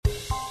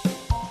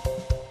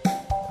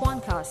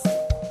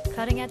Quantcast,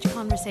 cutting-edge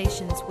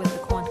conversations with the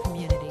quant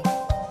community.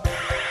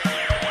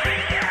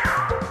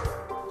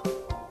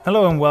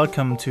 Hello and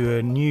welcome to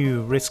a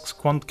new Risks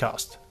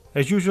Quantcast.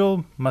 As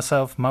usual,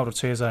 myself, Mauro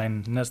Cesa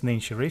and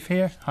Nazneen Sharif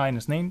here. Hi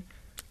Nazneen.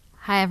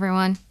 Hi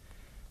everyone.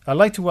 I'd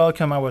like to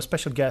welcome our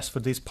special guest for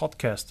this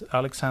podcast,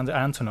 Alexander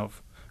Antonov,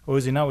 who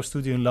is in our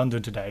studio in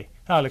London today.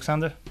 Hi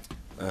Alexander.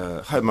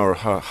 Hi Mauro,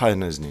 hi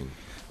Nazneen.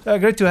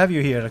 Great to have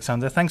you here,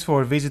 Alexander. Thanks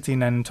for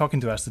visiting and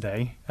talking to us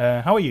today.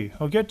 How are you?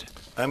 All good?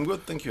 I'm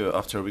good, thank you.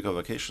 After a week of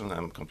vacation,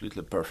 I'm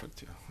completely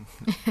perfect.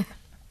 Yeah.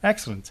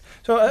 Excellent.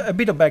 So a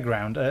bit of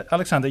background.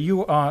 Alexander,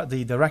 you are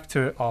the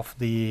director of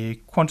the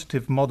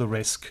quantitative model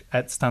risk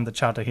at Standard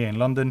Chartered here in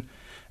London.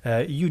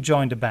 You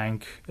joined the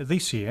bank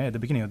this year, at the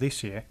beginning of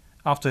this year,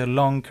 after a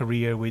long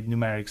career with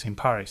numerics in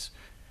Paris.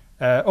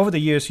 Over the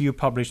years, you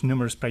published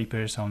numerous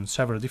papers on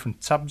several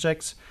different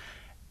subjects.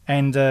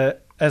 And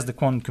as the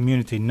quant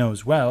community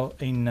knows well,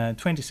 in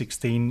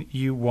 2016,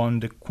 you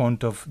won the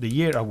Quant of the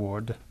Year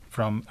award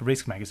from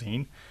Risk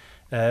Magazine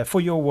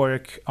for your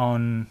work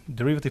on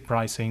derivative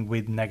pricing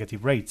with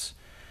negative rates.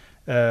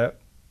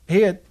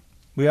 Here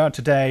we are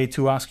today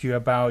to ask you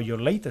about your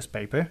latest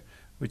paper,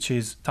 which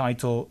is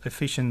titled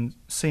Efficient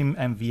SIM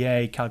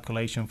MVA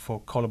Calculation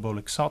for Callable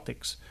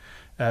Exotics,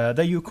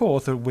 that you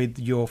co-authored with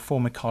your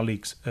former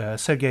colleagues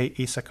Sergei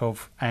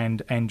Isakov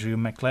and Andrew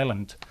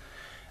McClelland.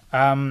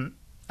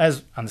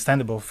 As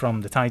understandable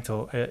from the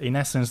title, in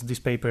essence, this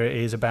paper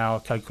is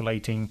about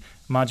calculating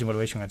margin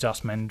valuation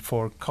adjustment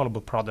for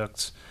callable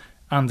products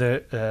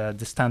under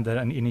the standard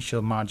and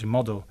initial margin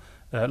model,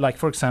 like,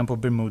 for example,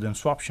 Bermudan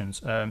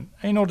swaptions.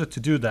 In order to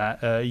do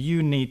that,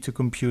 you need to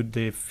compute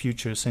the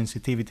future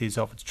sensitivities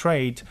of the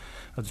trade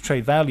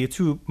value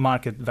to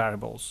market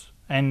variables.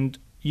 And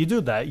you do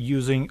that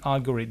using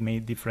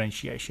algorithmic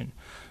differentiation.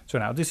 So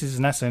now this is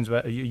in essence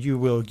where you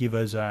will give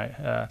us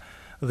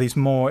this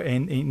more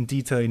in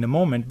detail in a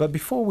moment. But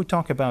before we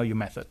talk about your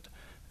method,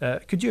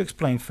 could you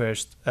explain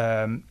first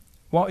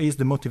what is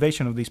the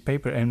motivation of this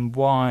paper and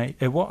why?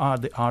 What are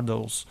the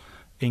hurdles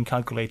in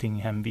calculating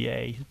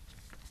MVA?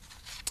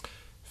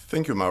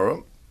 Thank you,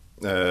 Mauro.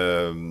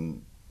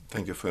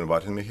 Thank you for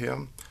inviting me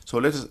here. So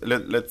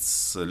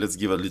let's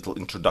give a little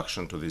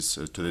introduction to this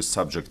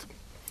subject.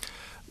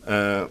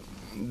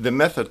 The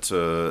method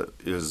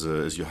is,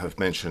 as you have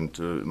mentioned,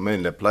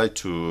 mainly applied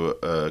to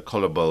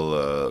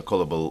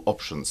callable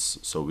options,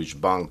 so which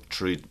bank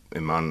trade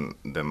among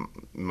them,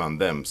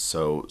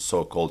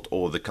 so-called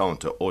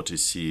over-the-counter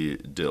OTC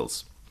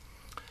deals.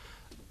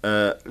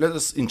 Let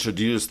us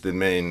introduce the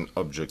main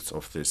objects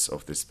of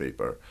this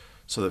paper.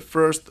 So the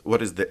first,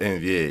 what is the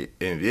MVA?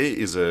 MVA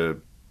is a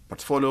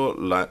portfolio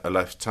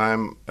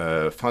lifetime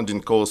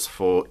funding cost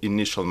for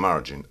initial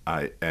margin,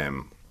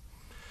 IM.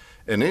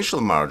 Initial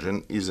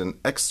margin is an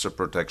extra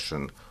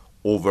protection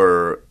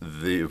over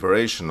the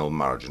variational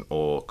margin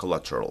or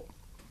collateral.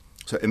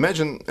 So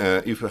imagine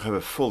if you have a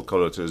full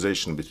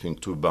collateralization between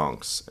two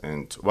banks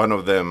and one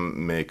of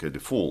them make a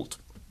default.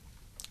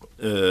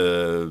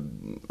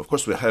 Of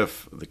course, we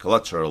have the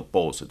collateral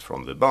posted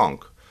from the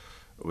bank,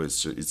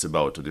 which it's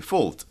about to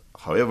default.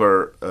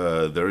 However,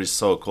 there is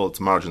so-called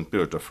margin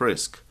period of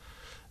risk,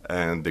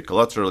 and the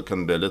collateral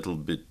can be a little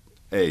bit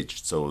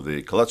aged, so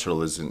the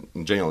collateral is in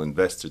general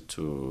invested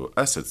to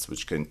assets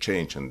which can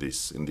change in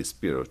this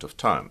period of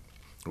time,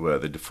 where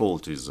the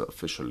default is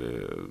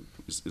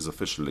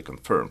officially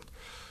confirmed.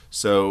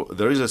 So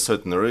there is a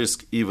certain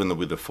risk even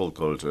with the full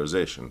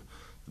collateralization.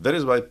 That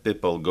is why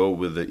people go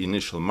with the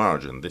initial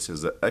margin. This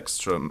is the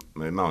extra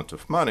amount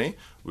of money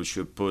which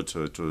you put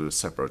to a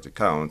separate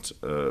account.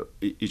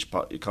 Each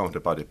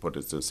counterparty put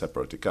it to a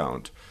separate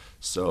account.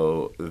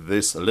 So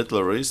this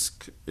little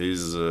risk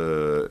is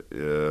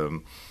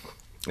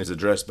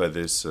addressed by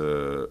this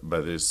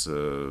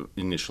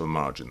initial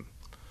margin.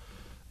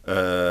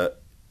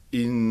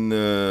 In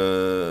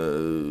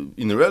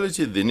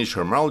reality, the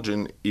initial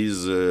margin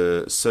is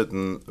a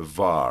certain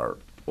VaR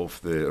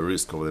of the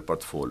risk of the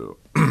portfolio.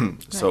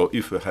 So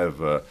if we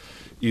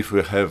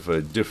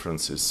have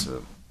differences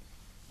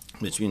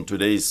between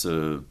today's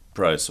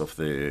price of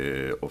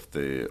the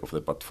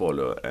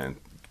portfolio and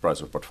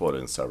price of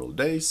portfolio in several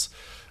days,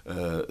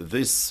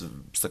 this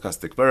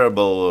stochastic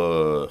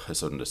variable has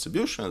certain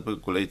distribution and we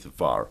calculate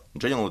VaR. In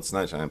general, it's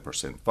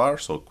 99% VaR,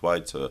 so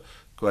quite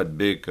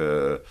big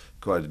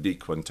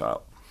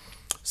quantile.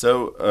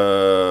 So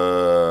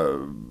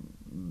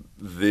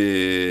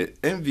the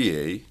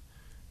MVA,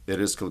 it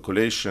is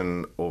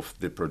calculation of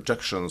the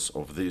projections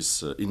of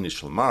this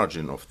initial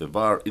margin of the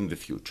VaR in the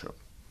future.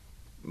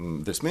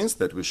 This means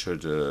that we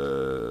should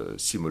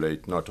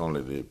simulate not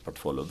only the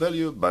portfolio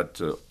value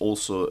but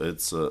also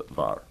its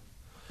VaR.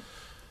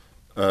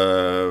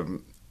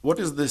 What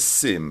is the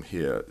SIM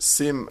here?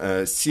 SIM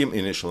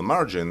initial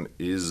margin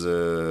is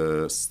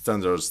a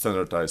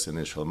standardized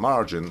initial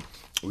margin,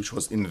 which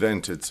was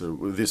invented.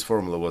 This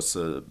formula was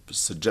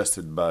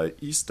suggested by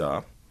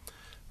ISTA,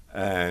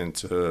 and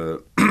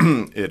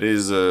it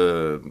is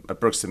an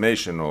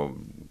approximation or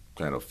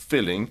kind of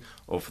filling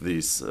of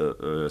this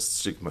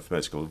strict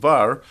mathematical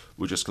VAR,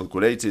 which is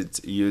calculated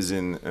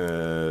using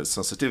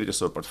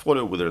sensitivities of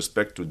portfolio with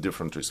respect to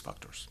different risk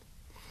factors.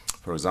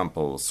 For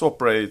example,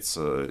 swap rates,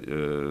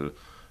 implied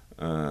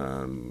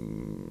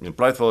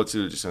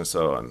volatilities, and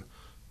so on.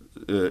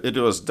 It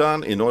was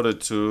done in order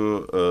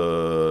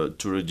to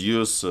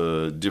reduce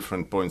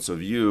different points of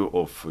view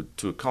of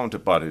two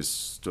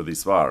counterparties to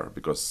this VAR,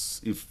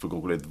 because if we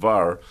calculate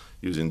VAR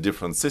using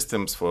different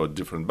systems for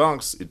different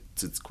banks,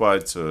 it's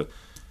quite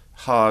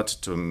hard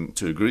to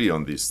agree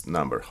on this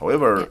number.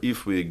 However,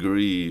 if we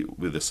agree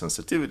with the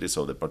sensitivities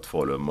of the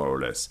portfolio more or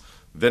less,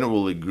 then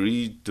we'll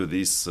agree to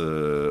this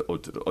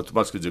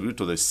automatically agree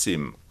to the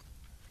SIM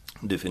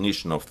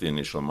definition of the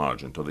initial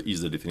margin, to the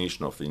easy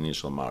definition of the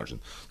initial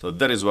margin. So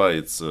that is why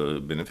it's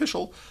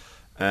beneficial.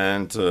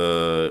 And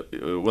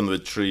when we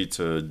treat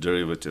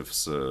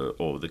derivatives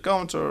over the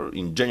counter,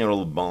 in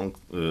general,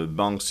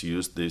 banks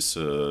use this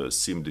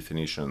SIM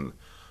definition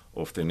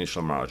of the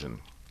initial margin.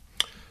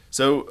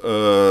 So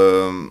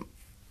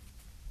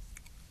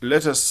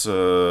let us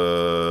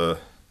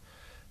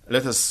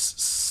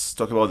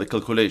talk about the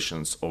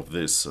calculations of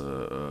this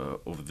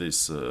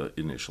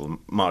initial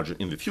margin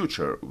in the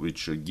future,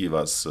 which give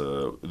us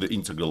the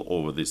integral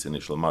over this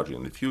initial margin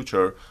in the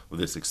future with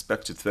this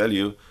expected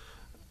value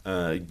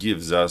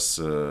gives us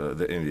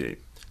the MVA.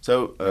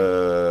 So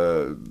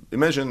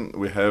imagine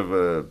we have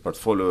a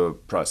portfolio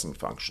pricing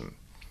function.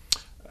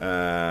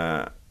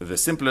 The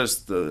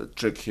simplest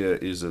trick here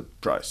is a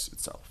price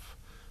itself.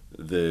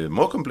 The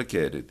more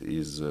complicated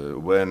is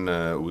when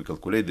we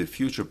calculate the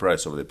future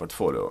price of the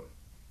portfolio.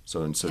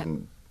 So in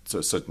certain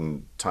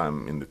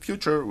time in the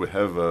future, we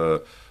have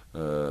a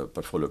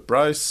portfolio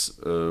price,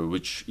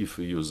 which if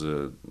we use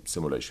a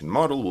simulation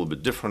model will be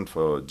different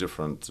for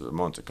different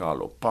Monte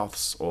Carlo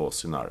paths or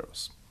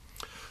scenarios.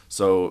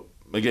 So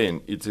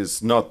again, it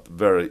is not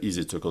very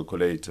easy to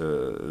calculate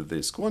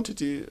this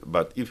quantity,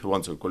 but if you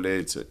want to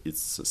calculate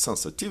its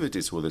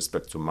sensitivities with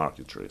respect to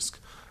market risk,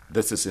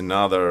 this is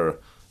another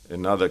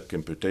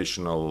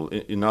complication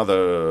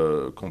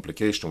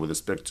with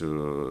respect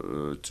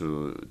to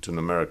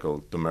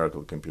numerical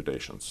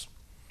computations.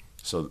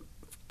 So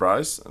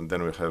price, and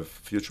then we have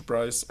future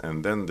price,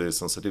 and then the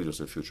sensitivities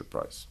of future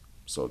price.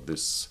 So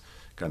this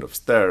kind of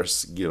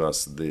stairs give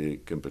us the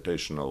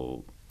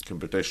computational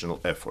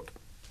effort.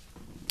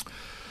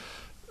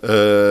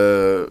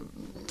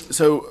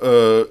 So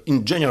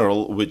in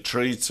general, we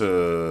treat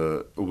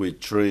the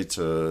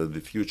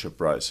future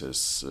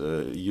prices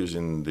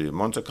using the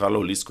Monte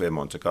Carlo, least square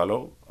Monte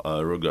Carlo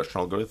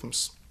regression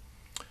algorithms,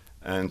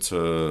 and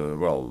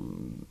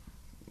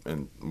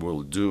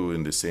we'll do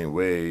in the same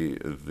way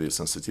the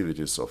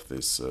sensitivities of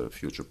these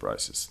future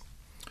prices.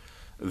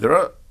 There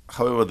are,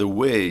 however, the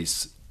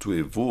ways to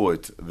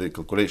avoid the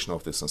calculation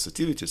of the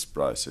sensitivities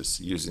prices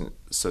using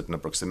certain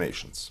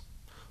approximations.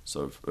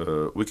 So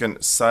we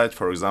can cite,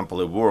 for example,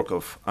 a work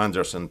of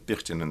Anderson,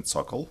 Pichtin, and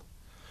Sokol.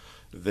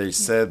 They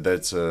said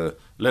that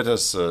let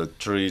us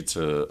treat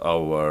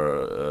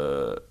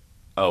our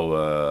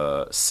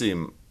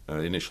SIM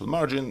initial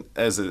margin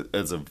as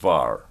a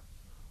VAR,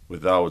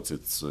 without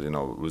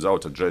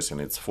addressing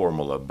its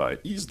formula by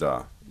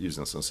ISDA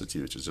using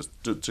sensitivity. Just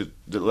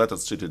let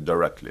us treat it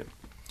directly.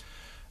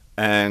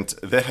 And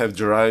they have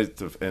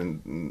derived a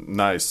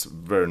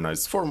very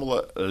nice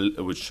formula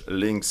which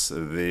links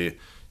the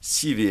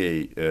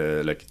CVA,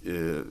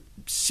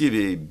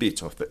 CVA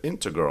bit of the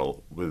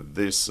integral with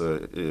this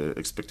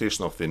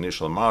expectation of the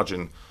initial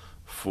margin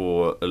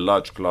for a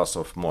large class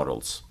of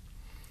models.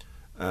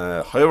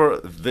 However,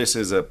 this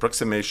is an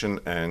approximation,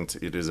 and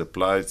it is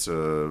applied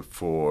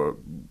for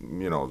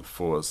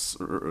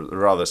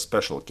rather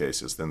special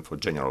cases than for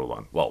general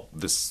one. Well,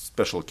 this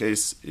special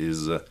case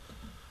is the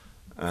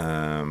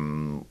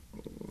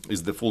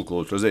full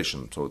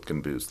collateralization, so it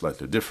can be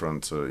slightly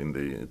different in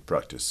the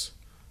practice.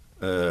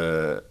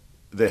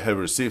 They have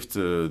received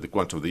the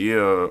Quant of the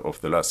Year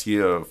of the last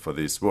year for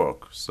this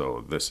work,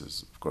 so this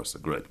is, of course, a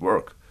great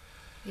work.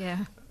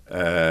 Yeah.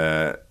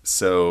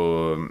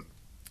 So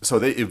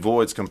they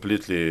avoid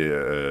completely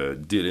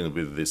dealing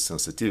with these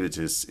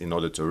sensitivities in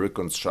order to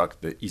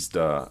reconstruct the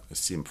ISDA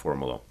SIM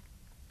formula.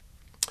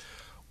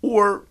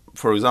 Or,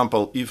 for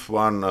example, if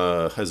one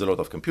has a lot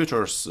of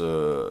computers,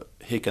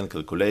 he can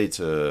calculate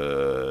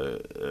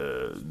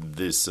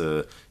this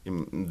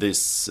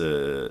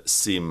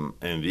SIM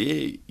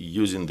MVA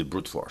using the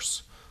brute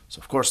force. So,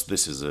 of course,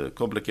 this is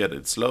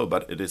complicated, slow,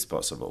 but it is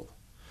possible.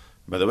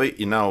 By the way,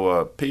 in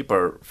our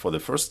paper, for the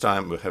first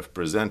time, we have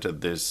presented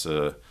these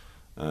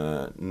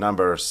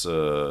numbers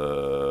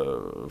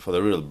for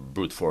the real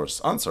brute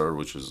force answer,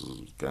 which is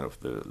kind of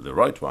the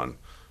right one.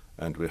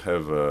 And we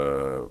have...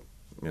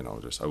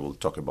 I will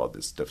talk about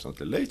this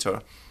definitely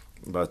later,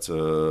 but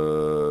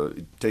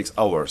it takes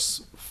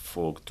hours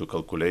to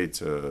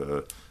calculate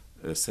a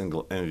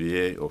single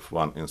MVA of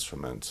one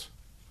instrument.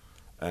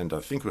 And I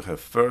think we have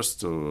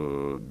first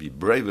to be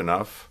brave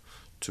enough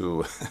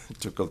to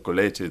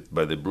calculate it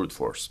by the brute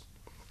force.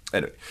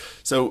 Anyway,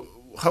 so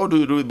how do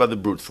you do it by the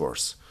brute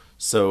force?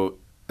 So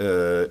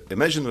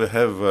imagine we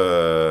have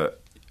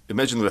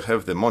imagine we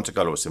have the Monte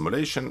Carlo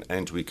simulation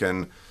and we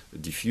can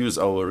diffuse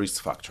our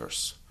risk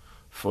factors.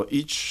 For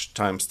each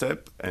time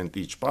step and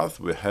each path,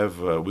 we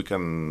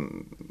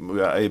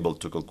are able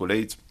to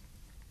calculate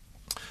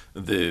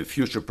the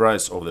future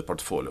price of the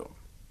portfolio.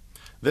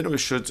 Then we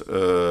should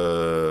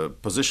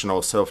position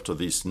ourselves to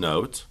this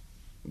node.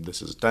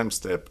 This is a time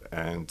step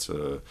and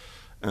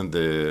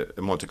the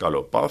Monte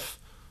Carlo path.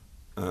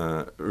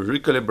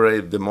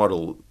 Recalibrate the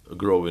model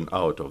growing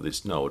out of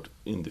this node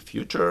in the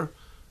future.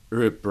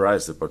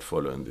 Reprice the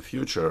portfolio in the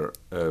future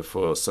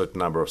for a certain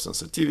number of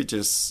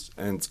sensitivities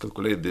and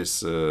calculate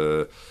this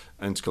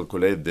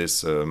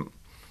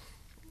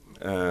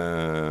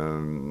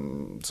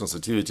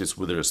sensitivities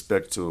with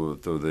respect to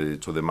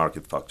the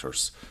market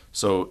factors.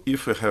 So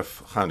if we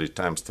have 100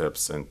 time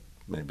steps and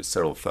maybe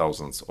several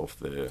thousands of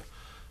the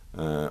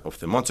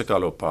Monte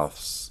Carlo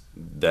paths,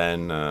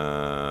 then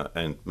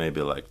and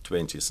maybe like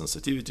 20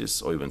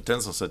 sensitivities or even 10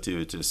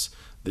 sensitivities,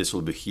 this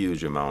will be a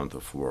huge amount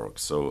of work.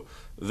 So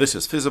this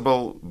is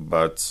feasible,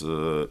 but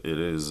it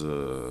is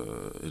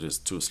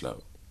too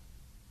slow.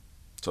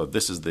 So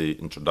this is the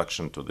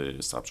introduction to the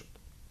subject.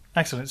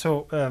 Excellent.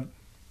 So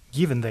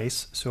given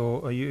this,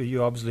 so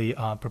you obviously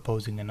are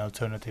proposing an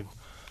alternative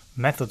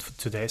method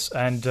to this,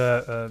 and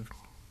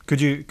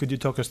could you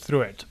talk us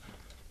through it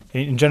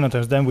in general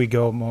terms? Then we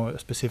go more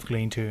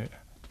specifically into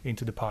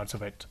the parts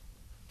of it.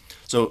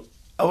 So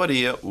our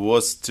idea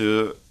was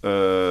to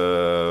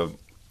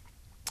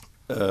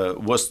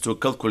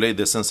calculate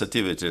the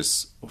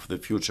sensitivities of the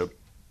future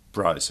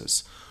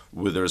prices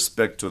with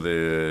respect to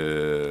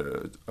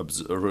the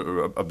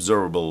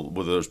observable,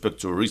 with respect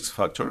to risk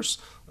factors,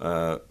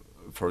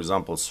 for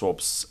example,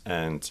 swaps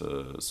and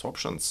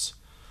swaptions,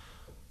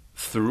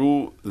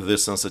 through the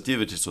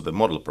sensitivities to the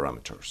model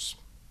parameters.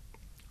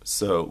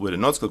 So we did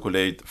not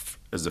calculate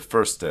as the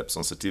first step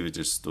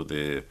sensitivities to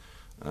the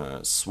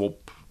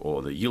swap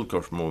or the yield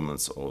curve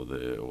movements or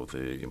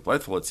the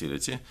implied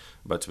volatility,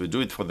 but we do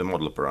it for the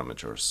model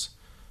parameters.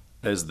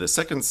 As the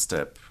second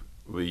step,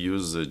 we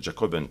use a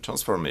Jacobian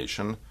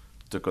transformation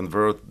to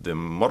convert the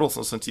model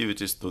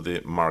sensitivities to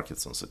the market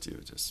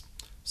sensitivities.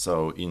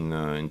 So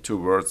in two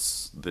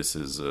words, it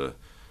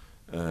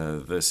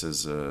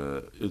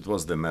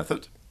was the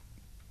method.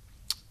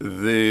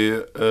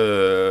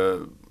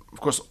 Of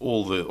course,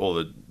 all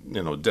the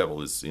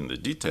devil is in the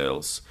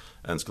details,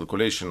 and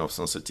calculation of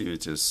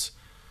sensitivities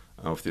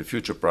of the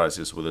future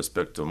prices with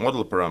respect to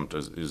model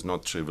parameters is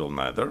not trivial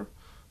neither.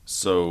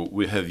 So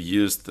we have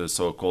used the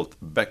so-called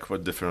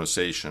backward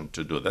differentiation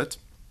to do that.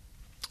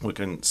 We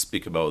can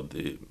speak about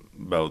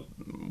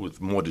with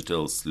more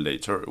details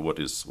later. What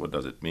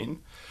does it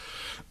mean?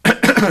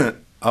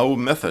 Our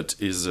method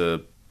is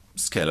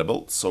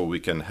scalable, so we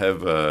can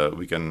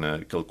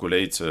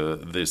calculate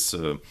this.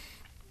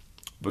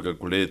 We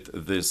calculate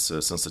these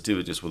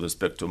sensitivities with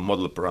respect to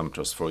model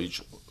parameters for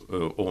each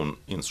own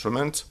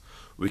instrument.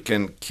 We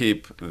can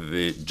keep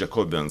the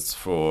Jacobians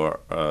for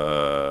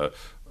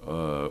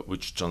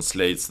which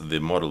translates the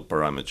model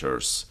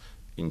parameters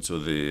into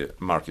the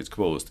market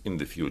quote in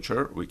the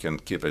future. We can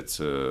keep it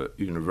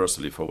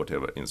universally for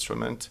whatever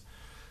instrument,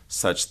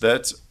 such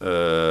that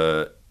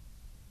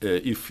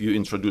if you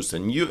introduce a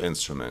new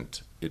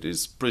instrument, it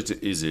is pretty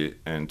easy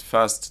and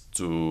fast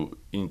to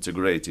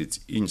integrate it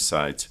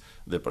inside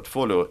the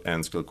portfolio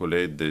and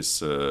calculate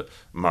these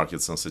market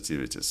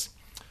sensitivities.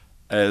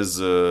 As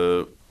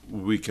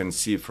we can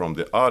see from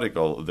the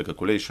article, the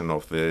calculation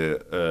of the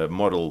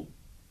model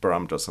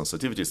parameter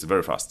sensitivity is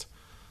very fast.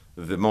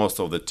 The most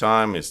of the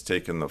time is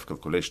taken of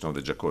calculation of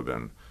the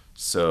Jacobian.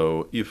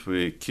 So if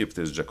we keep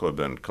this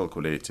Jacobian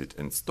calculated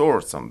and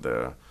stored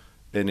somewhere,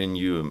 any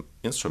new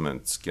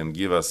instruments can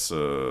give us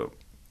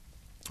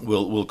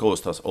will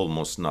cost us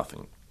almost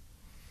nothing.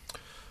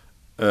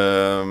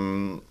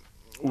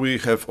 We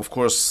have, of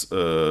course,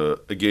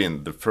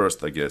 again, the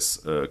first, I guess,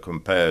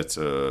 compared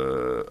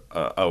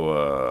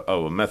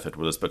our method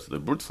with respect to the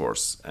brute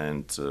force,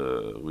 and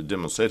we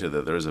demonstrated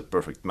that there is a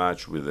perfect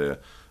match with the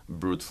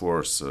brute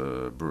force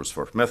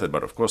method.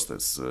 But of course,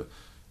 there's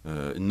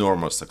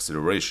enormous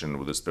acceleration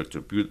with respect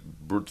to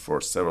brute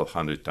force, several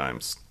hundred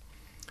times.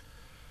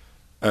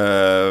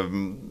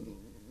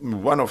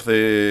 One of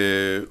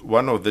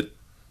the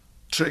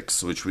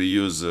tricks which we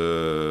use,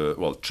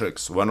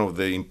 one of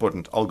the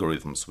important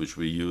algorithms which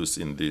we use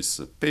in this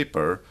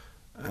paper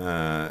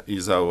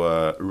is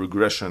our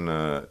regression,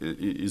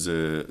 is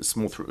a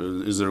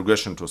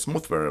regression to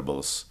smooth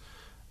variables,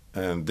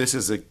 and this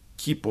is a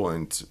key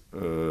point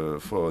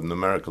for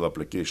numerical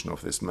application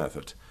of this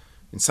method.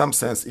 In some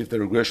sense, if the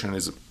regression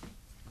is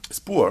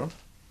poor,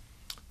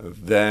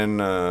 then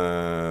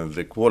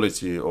the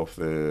quality of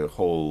the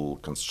whole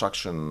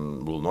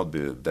construction will not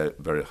be that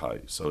very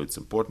high. So it's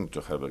important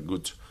to have a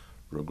good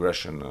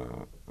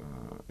regression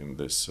in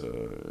this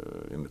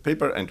in the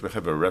paper, and we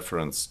have a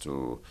reference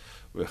to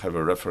a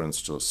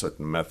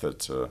certain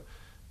method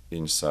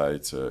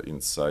inside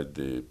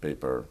the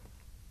paper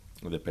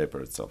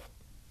itself.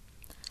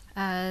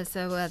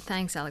 So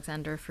thanks,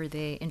 Alexander, for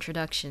the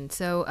introduction.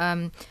 So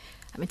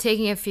I mean,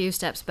 taking a few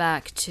steps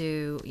back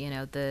to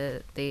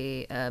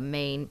the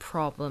main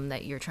problem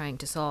that you're trying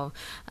to solve.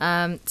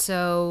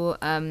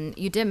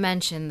 You did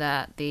mention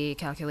that the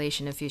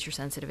calculation of future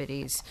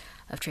sensitivities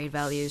of trade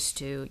values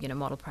to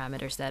model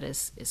parameters, that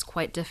is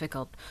quite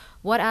difficult.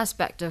 What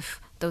aspect of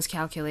those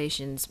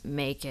calculations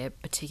make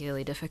it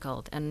particularly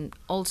difficult? And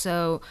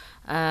also,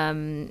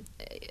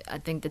 I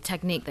think the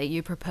technique that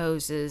you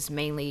propose is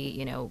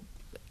mainly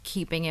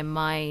keeping in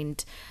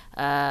mind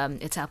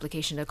its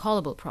application to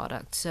callable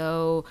products.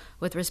 So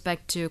with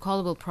respect to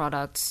callable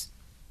products,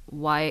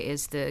 why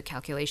is the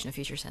calculation of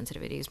future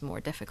sensitivities more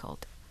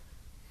difficult?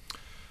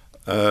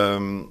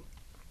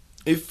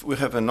 If we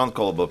have a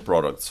non-callable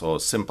product, so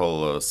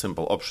simple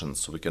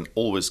options, we can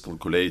always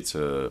calculate,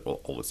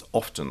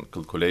 often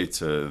calculate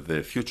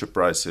the future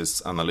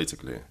prices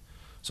analytically.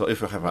 So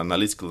if we have an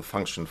analytical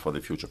function for the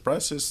future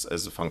prices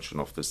as a function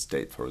of the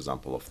state, for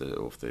example, of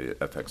the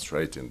FX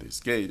rate in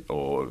this case,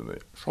 or the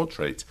short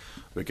rate,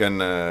 we can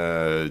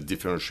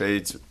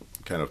differentiate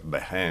kind of by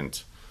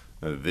hand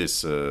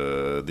this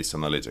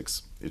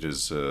analytics.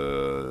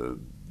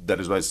 That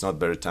is why it's not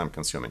very time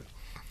consuming.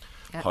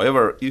 Yep.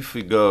 However, if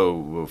we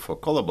go for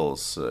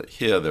callables,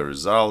 here the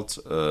result,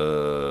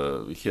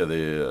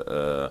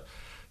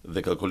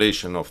 the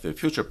calculation of the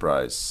future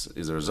price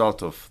is a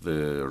result of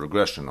the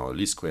regression or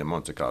least square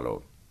Monte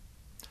Carlo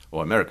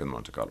or American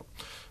Monte Carlo.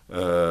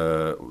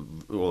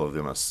 All of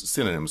them are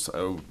synonyms.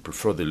 I would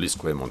prefer the least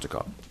square Monte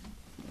Carlo.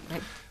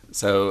 Right.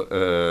 So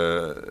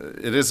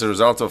it is a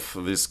result of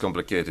this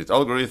complicated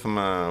algorithm,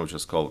 which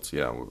is called,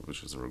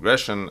 which is a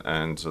regression,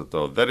 and so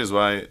that is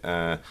why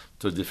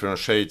to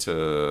differentiate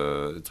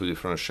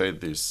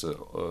these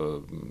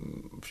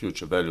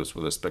future values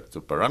with respect to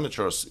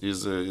parameters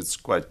it's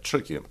quite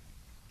tricky,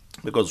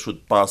 because it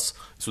should pass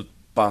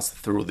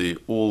through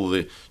all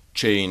the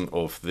chain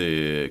of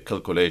the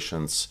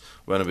calculations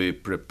when we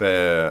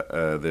prepare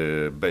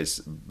the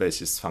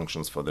basis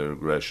functions for the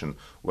regression,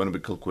 when we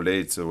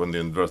calculate, when we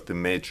invert the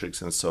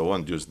matrix and so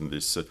on using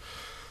this.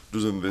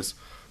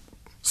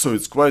 So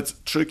it's quite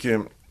tricky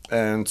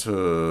and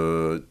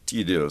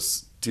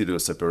tedious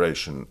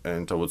operation,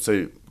 and I would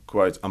say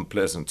quite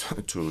unpleasant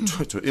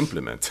to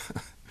implement.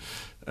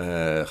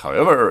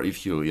 However,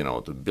 if you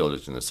to build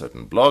it in a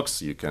certain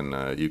blocks, you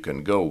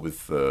can go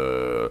with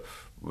a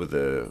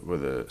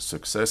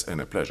success and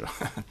a pleasure.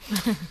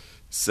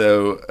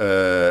 So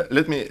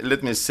let me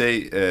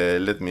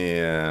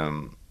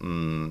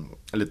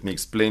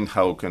explain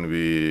how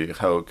we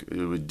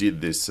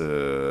did this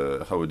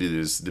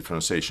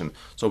differentiation.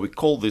 So we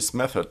call this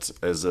method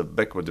as a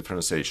backward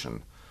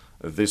differentiation.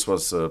 This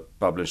was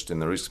published in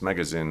the Risk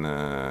magazine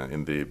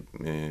in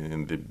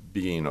the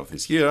beginning of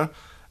this year.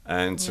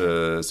 And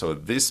so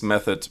this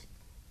method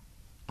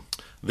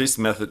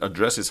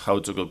addresses how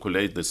to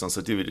calculate the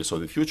sensitivities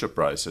of the future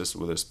prices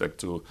with respect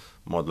to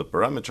model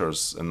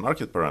parameters and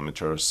market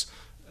parameters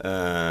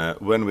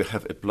when we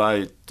have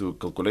applied to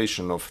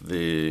calculation of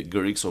the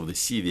GRX of the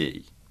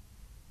CVA.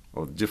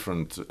 Of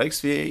different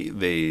XVA,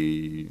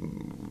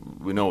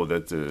 we know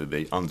that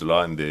they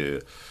underline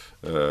the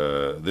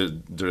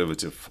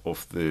derivative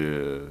of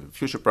the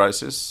future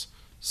prices.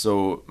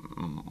 So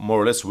more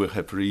or less we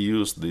have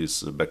reused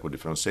this backward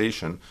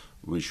differentiation,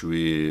 which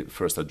we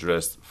first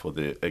addressed for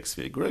the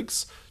XVA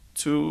GRX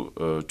to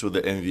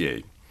the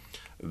MVA.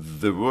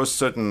 There were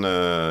certain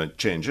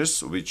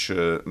changes which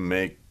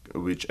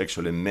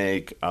actually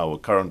make our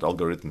current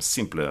algorithm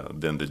simpler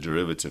than the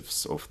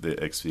derivatives of the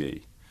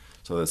XVA.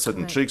 So there are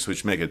certain tricks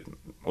which make it,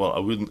 I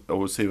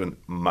would say even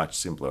much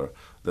simpler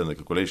than the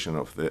calculation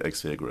of the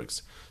XVA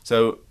GRX.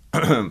 So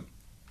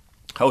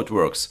how it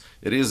works?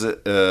 It is a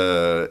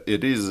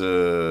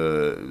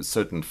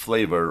certain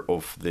flavor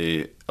of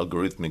the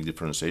algorithmic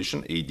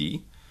differentiation,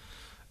 AD,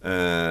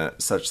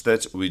 such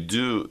that we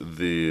do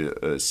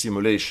the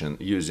simulation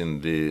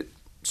using the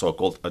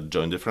so-called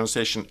adjoint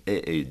differentiation,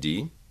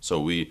 AAD.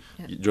 So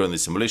during the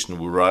simulation,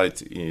 we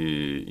write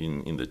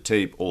in the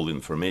tape all the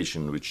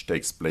information which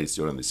takes place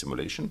during the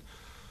simulation.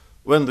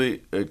 When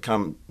we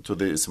come to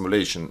the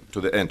simulation, to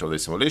the end of the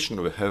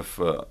simulation, we have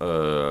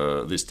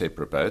this tape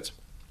prepared.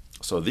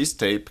 So this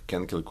tape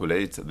can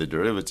calculate the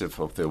derivative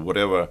of the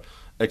whatever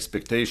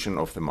expectation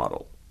of the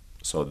model.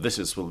 So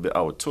this will be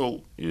our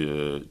tool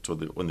in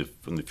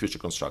the future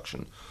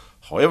construction.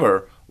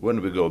 However,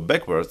 when we go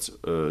backwards,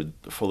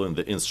 following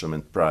the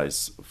instrument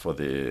price for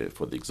the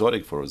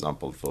exotic, for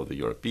example, for the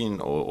European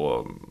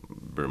or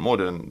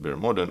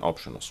Bermudan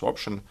option or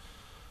swaption,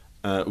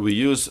 we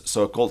use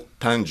so-called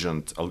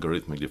tangent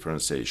algorithmic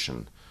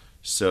differentiation.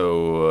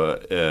 So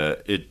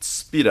its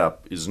speed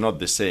up is not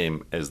the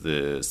same as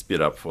the speed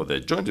up for the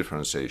joint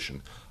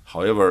differentiation.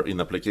 However, in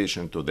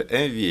application to the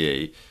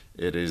MVA,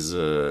 it is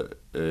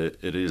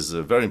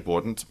very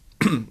important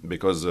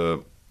because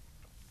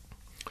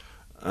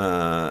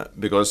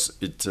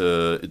it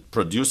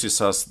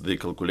produces us the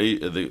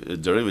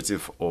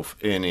derivative of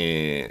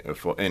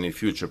any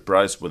future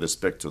price with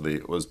respect to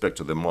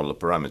the model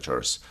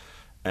parameters,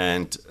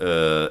 and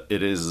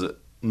it is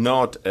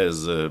not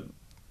as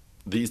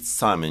this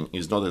summing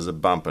is not as a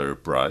bumper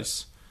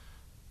price,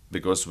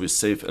 because we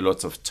save a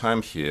lot of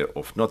time here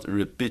of not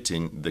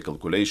repeating the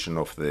calculation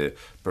of the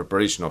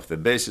preparation of the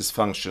basis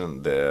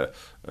function, the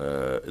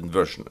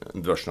inversion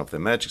of the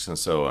matrix, and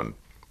so on.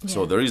 Yeah.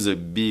 So there is a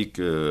big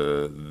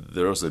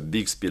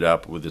speed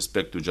up with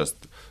respect to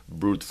just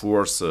brute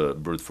force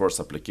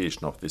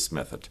application of this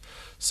method.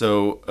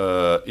 So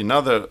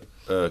another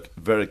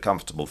very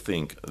comfortable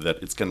thing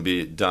that it can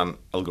be done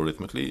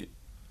algorithmically.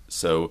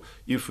 So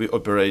if we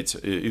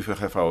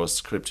have our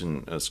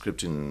scripting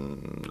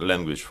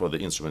language for the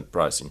instrument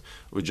pricing,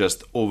 we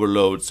just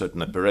overload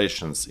certain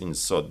operations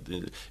inside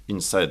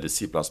the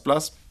C++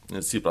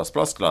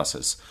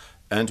 classes,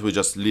 and we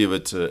just leave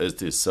it as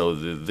this. So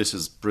this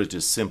is pretty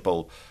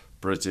simple,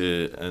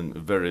 pretty and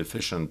very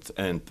efficient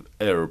and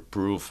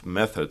error-proof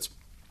method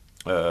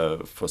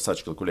for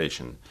such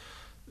calculation.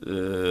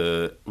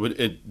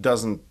 It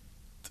doesn't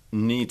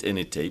need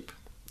any tape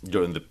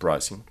during the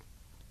pricing.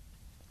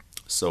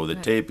 So the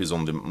tape is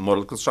on the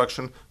model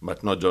construction,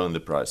 but not during the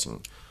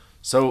pricing.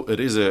 So it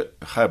is a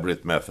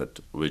hybrid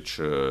method which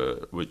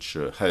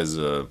has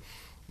AD,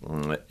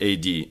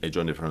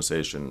 adjoint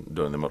differentiation,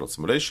 during the model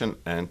simulation,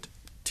 and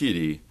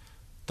TD,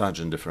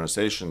 tangent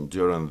differentiation,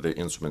 during the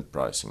instrument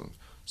pricing.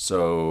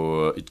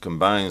 So it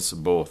combines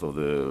both of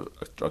the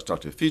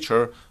attractive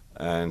feature,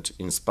 and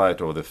in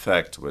spite of the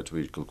fact that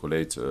we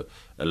calculate a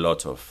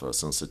lot of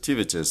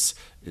sensitivities,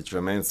 it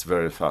remains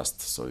very fast.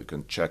 So you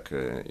can check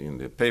in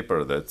the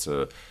paper that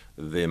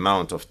the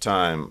amount of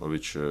time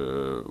which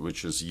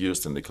is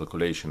used in the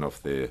calculation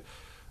of the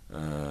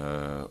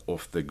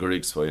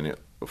Greeks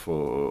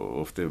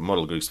of the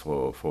model Greeks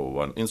for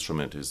one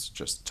instrument is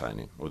just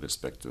tiny with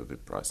respect to the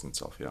price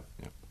itself. Yeah.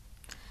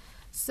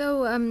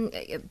 So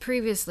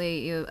previously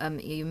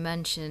you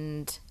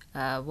mentioned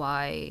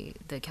why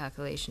the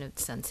calculation of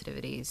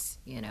sensitivities,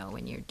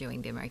 when you're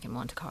doing the American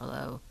Monte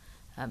Carlo,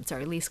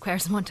 least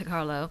squares Monte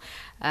Carlo,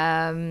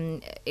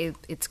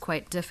 it's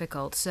quite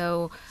difficult.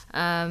 So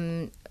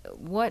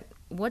what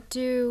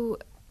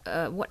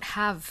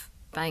have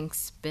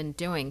banks been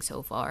doing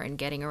so far in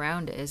getting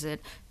around it? Is it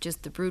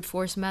just the brute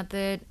force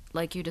method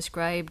like you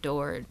described,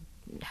 or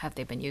have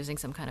they been using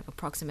some kind of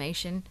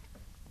approximation?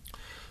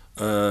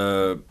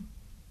 To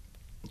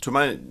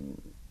my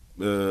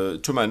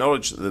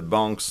knowledge, the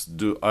banks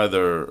do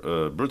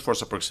either brute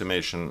force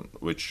approximation,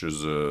 which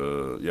is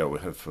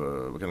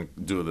we can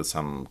do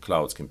some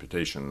clouds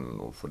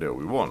computation for there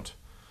we want.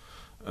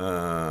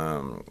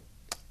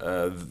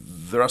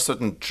 There are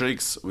certain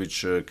tricks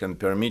which can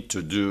permit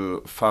to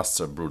do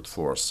faster brute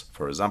force.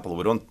 For example,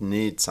 we don't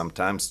need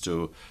sometimes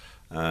to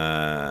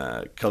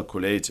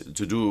calculate,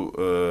 to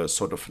do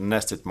sort of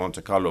nested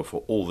Monte Carlo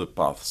for all the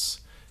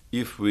paths.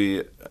 If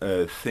we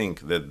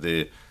think that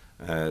the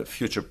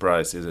future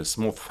price is a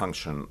smooth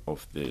function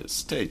of the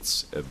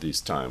states at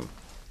this time,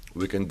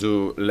 we can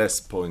do less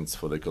points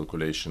for the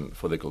calculation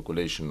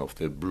of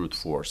the brute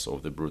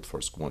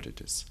force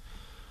quantities.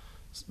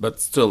 But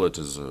still, it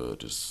is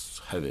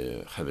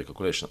heavy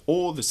calculation.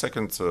 Or the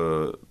second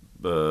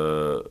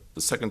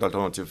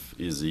alternative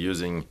is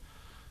using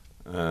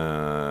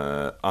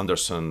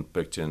Anderson,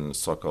 Pictin,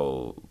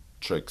 Sokal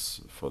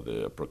tricks for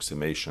the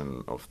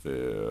approximation of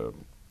the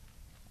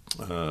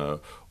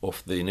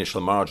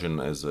initial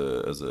margin as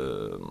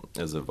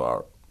a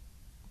var.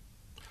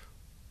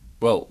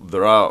 Well,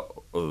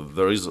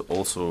 there is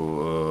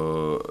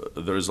also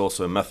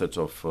a method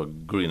of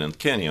Green and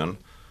Canyon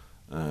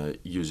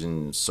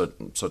using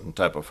certain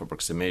type of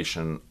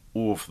approximation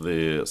of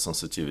the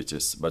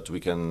sensitivities, but we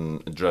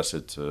can address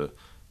it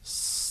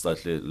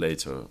slightly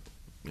later.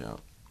 Yeah.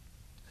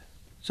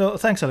 So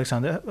thanks,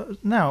 Alexander.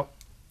 Now,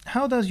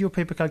 how does your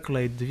paper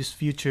calculate these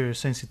future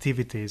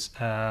sensitivities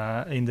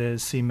in the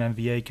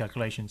SIM-MVA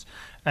calculations?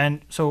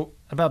 And so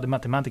about the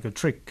mathematical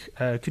trick,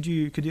 could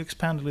you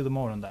expand a little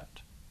more on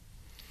that?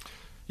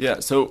 Yeah.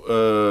 So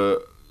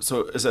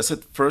as I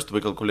said, first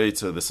we calculate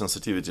the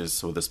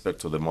sensitivities with respect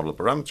to the model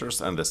parameters,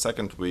 and the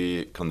second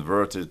we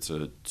convert it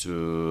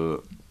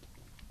to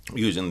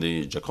using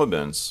the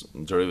Jacobian's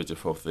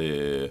derivative of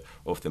the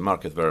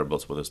market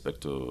variables with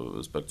respect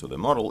to the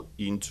model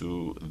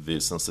into the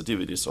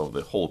sensitivities of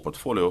the whole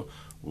portfolio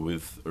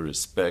with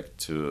respect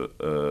to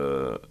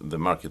the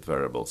market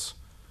variables.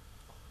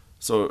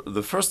 So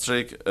the first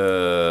trick,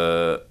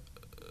 of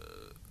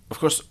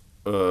course,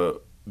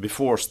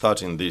 before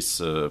starting this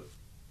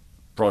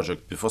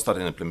project, before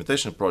starting an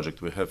implementation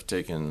project, we have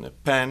taken a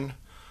pen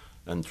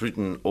and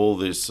written all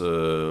these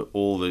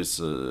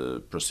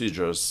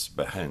procedures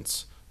by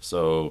hands.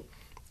 So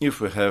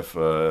if we have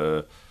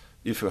a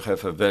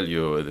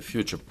value at the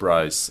future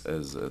price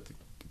as at a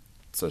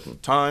certain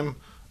time,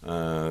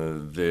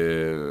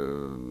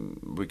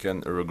 we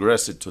can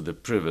regress it to the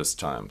previous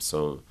time.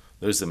 So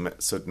there is a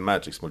certain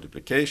matrix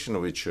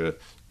multiplication which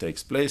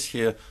takes place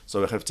here.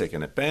 So we have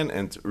taken a pen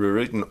and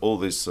rewritten all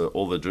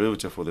the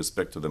derivative with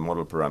respect to the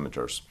model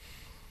parameters.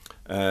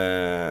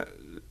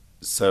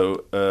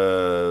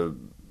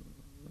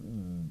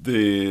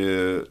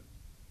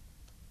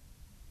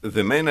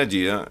 The main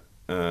idea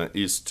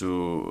is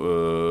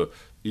to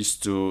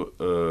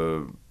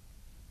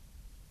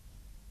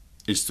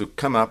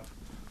come up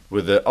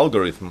with the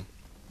algorithm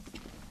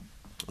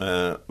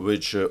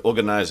which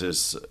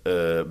organizes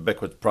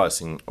backward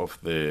pricing of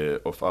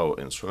our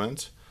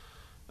instrument,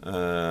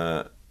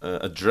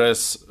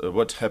 address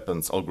what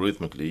happens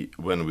algorithmically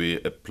when we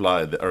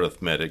apply the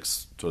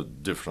arithmetics to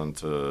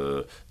different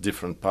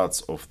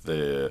parts of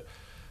the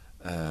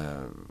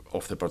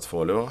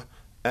portfolio,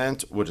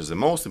 and what is the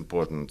most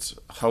important,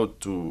 how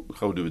do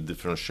we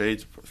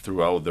differentiate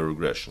throughout the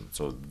regression.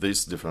 So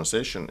this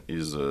differentiation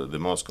is the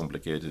most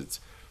complicated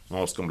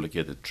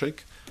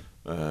trick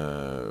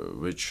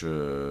which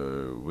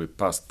we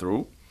passed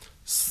through.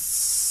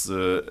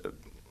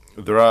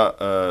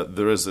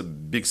 There is a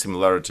big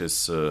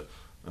similarities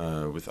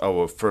with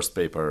our first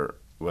paper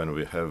when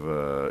we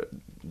have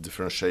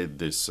differentiate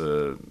these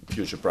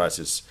future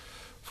prices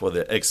for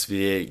the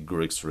XVA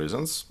Griggs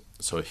reasons.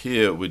 So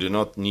here we do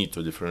not need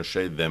to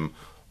differentiate them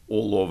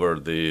all over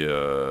the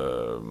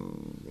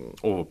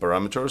over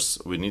parameters.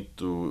 We need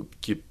to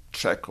keep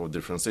track of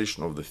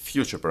differentiation of the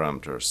future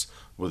parameters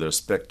with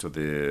respect to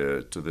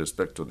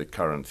the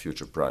current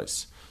future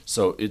price.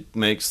 So it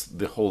makes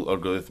the whole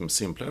algorithm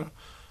simpler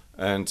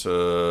and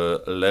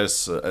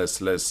less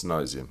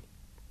noisy.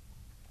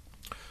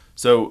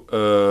 So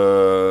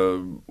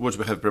what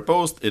we have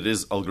proposed, it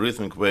is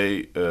algorithmic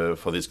way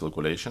for this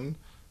calculation,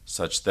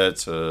 such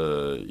that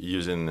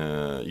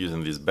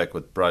using this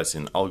backward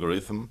pricing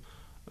algorithm,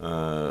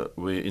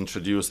 we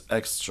introduce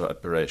extra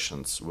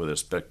operations with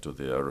respect to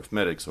the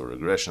arithmetics or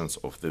regressions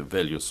of the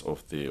values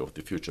of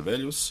the future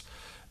values,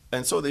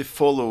 and so they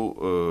follow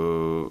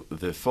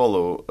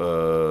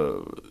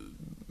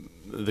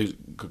the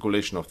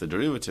calculation of the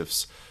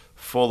derivatives,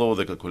 follow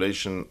the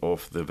calculation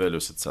of the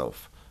values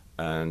itself,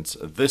 and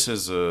this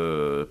is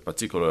a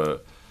particular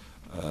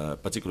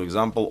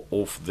example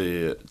of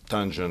the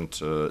tangent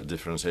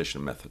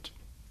differentiation method,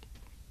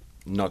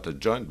 not a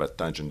joint but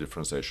tangent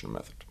differentiation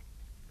method.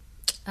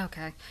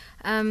 Okay.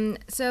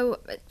 So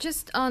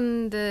just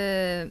on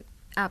the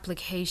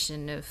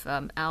application of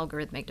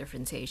algorithmic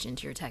differentiation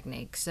to your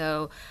technique.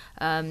 So,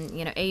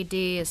 AD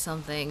is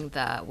something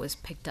that was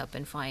picked up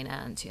in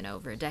finance,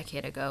 over a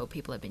decade ago.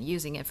 People have been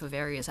using it for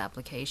various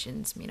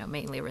applications,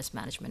 mainly risk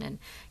management and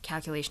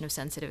calculation of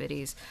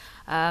sensitivities.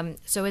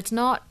 So it's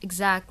not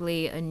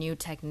exactly a new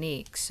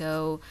technique.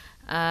 So,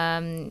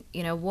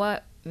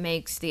 what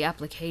makes the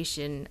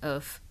application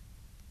of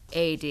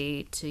AD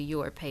to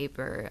your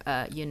paper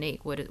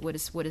unique? What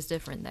is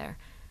different there?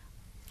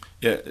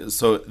 Yeah,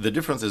 so the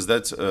difference is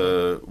that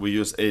we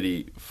use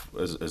AD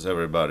as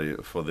everybody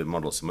for the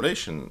model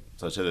simulation,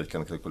 such that it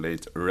can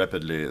calculate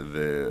rapidly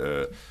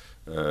the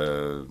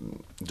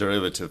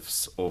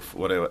derivatives of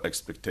whatever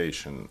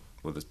expectation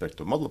with respect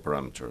to model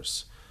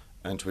parameters,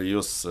 and we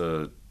use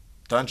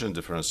tangent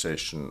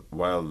differentiation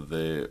while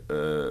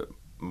the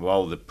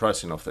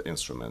pricing of the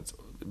instrument,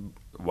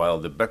 while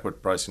the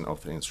backward pricing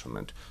of the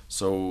instrument.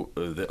 So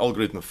the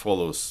algorithm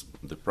follows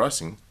the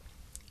pricing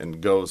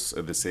and goes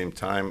at the same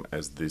time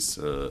as this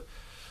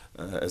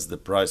as the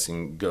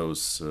pricing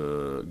goes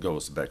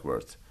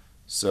backward.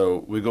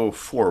 So we go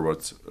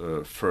forward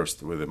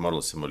first with the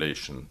model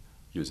simulation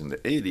using the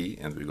AD,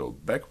 and we go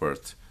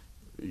backward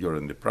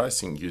during the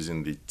pricing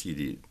using the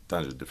TD,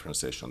 tangent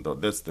differentiation. Though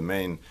that's the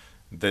main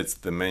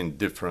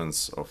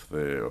difference of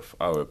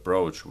our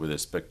approach with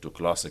respect to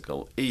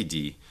classical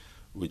AD,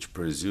 which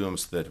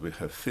presumes that we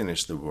have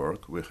finished the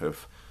work, we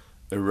have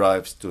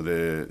arrived to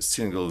the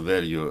single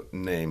value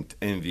named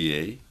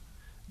MVA,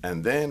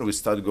 and then we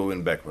start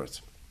going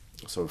backwards.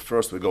 So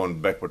first we're going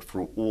backward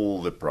through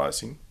all the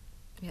pricing,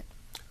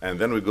 and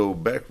then we go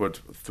backward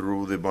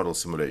through the model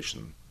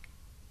simulation.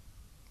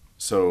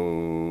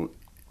 So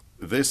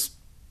this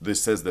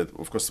says that,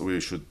 of course,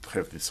 we should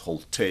have this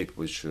whole tape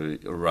which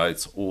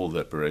writes all the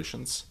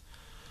operations.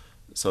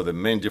 So the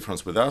main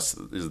difference with us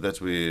is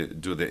that we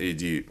do the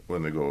AD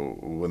when we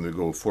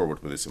go forward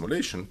with the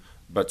simulation,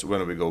 but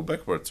when we go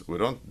backwards, we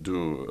don't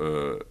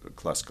do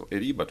classical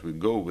AD, but we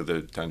go with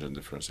the tangent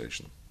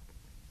differentiation.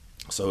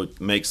 So it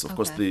makes, of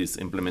course, this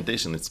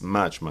implementation it's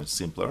much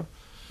simpler.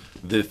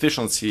 The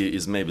efficiency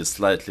is maybe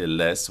slightly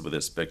less with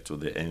respect to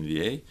the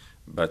MVA,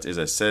 but as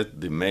I said,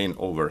 the main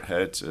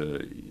overhead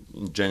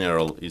in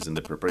general is in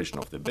the preparation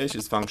of the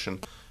basis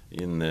function,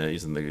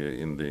 is in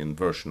the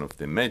inversion of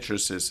the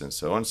matrices and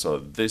so on. So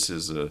this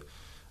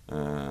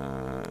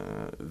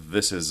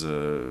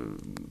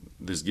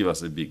gives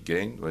us a big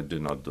gain. We do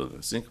not do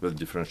the thing. We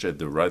differentiate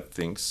the right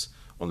things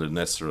on the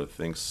necessary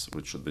things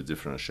which should be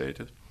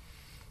differentiated.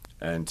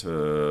 And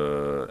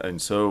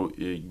so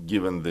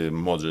given the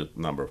moderate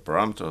number of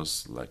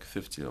parameters, like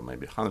 50 or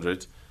maybe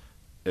 100,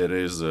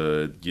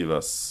 it give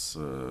us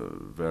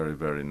very,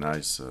 very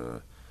nice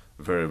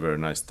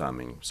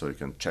timing. So you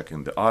can check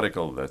in the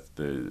article that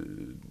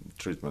the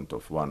treatment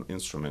of one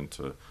instrument,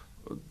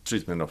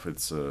 treatment of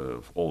its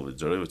all the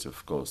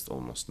derivative cost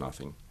almost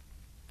nothing.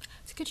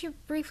 So could you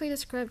briefly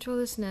describe to our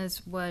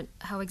listeners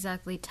how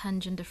exactly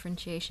tangent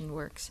differentiation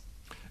works?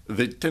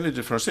 The tangent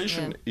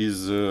differentiation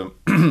is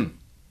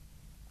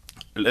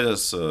let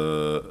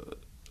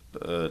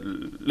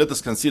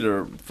us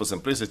consider for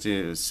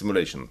simplicity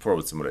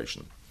forward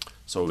simulation.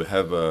 So we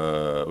have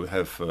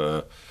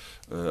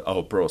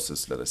our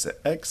process, let us say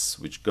X,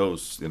 which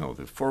goes,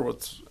 the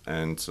forward,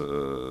 and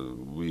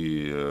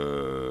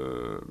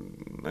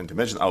and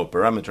imagine our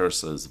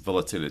parameters as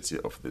volatility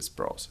of this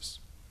process.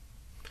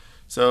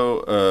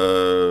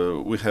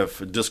 So we have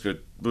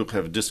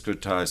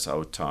discretized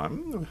our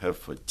time. We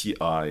have Ti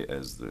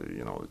as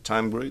the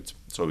time grid.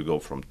 So we go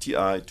from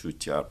Ti to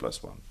Ti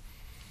plus 1.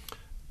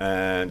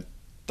 And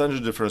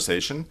tangent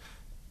differentiation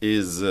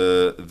is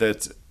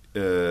that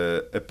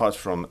apart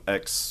from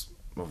X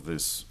of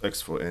this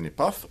X for any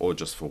path or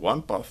just for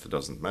one path, it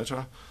doesn't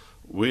matter,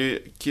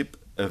 we keep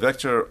a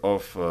vector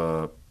of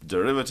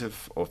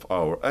derivative of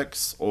our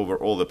X over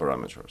all the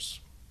parameters.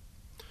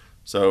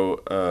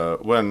 So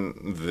when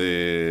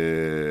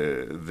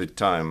the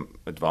time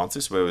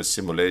advances, where we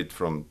simulate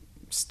from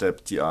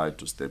step Ti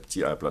to step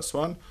Ti plus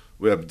 1,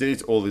 we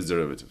update all these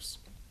derivatives.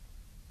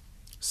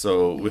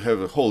 So we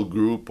have a whole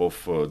group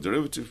of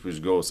derivatives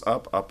which goes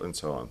up, up, and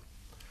so on.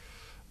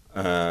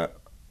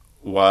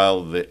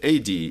 While the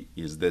AD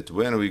is that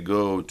when we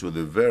go to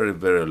the very,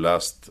 very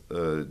last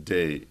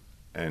day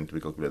and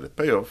we calculate the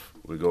payoff,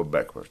 we go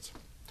backwards.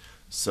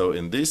 So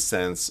in this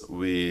sense,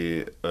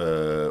 we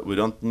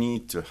don't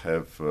need to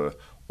have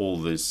all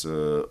these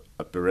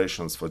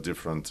operations for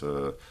different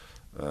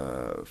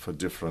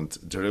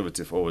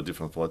derivative over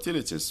different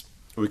volatilities.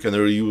 We can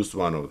reuse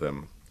one of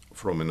them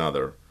from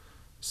another.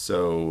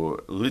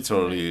 So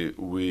literally,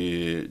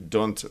 we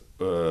don't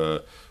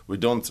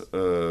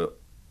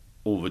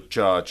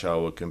overcharge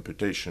our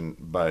computation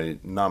by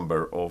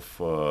number of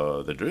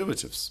the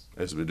derivatives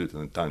as we did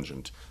in the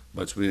tangent,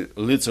 but we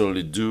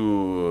literally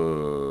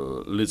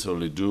do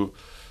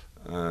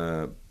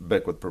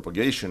backward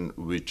propagation,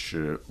 which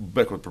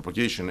backward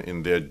propagation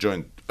in the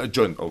adjoint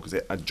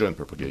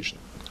propagation.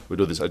 We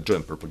do this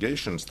adjoint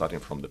propagation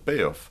starting from the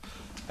payoff,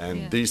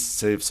 and this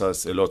saves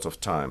us a lot of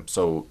time.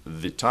 So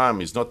the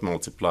time is not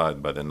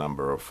multiplied by the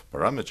number of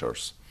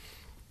parameters,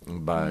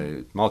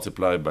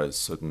 multiplied by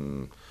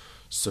certain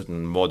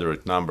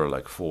moderate number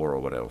like 4 or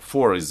whatever.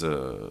 4 is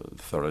a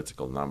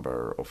theoretical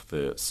number of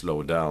the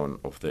slowdown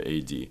of the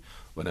AD.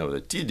 Whenever the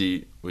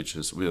TD, which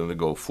is we only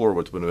go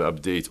forward when we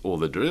update all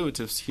the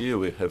derivatives, here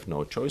we have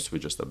no choice. We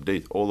just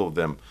update all of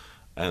them,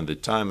 and the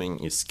timing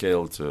is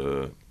scaled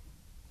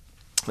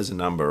as a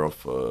number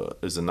of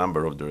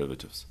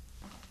derivatives.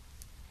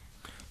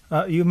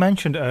 You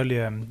mentioned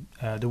earlier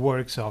the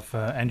works of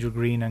Andrew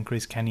Green and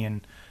Chris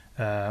Kenyon,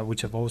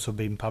 which have also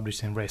been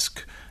published in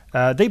RISC.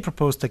 They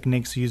propose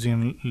techniques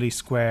using least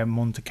square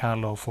Monte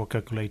Carlo for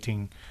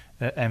calculating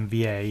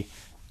MVA.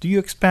 Do you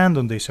expand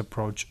on this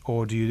approach,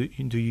 or do you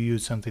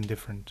use something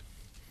different?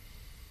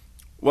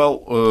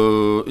 Well,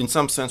 in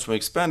some sense we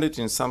expand it.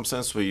 In some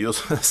sense we use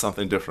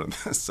something different.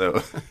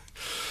 So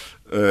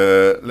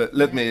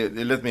let me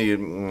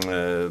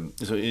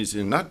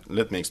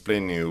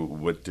explain you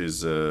what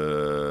is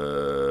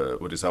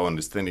our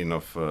understanding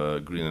of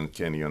Green and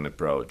Kenyon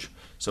approach.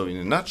 So in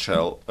a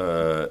nutshell,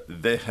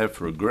 they have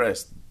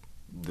regressed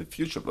the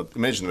future. But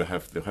imagine we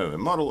have a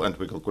model and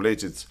we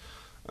calculate it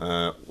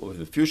with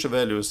the future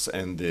values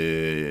and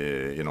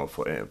the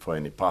for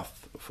any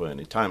path, for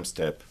any time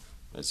step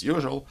as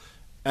usual,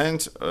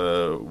 and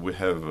we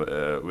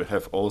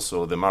have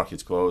also the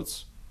market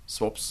quotes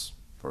swaps,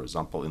 for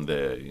example, in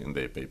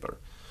their paper.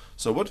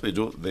 So what we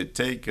do, they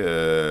take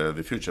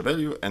the future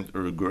value and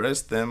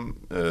regress them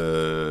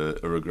to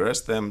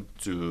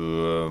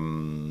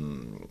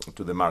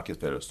the market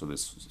values, to the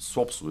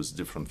swaps with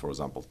different, for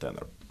example,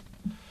 tenor.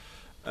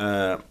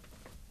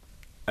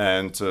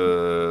 And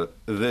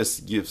this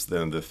gives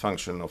them the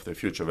function of the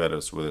future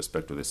values with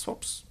respect to the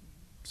swaps.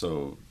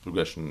 So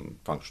regression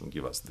function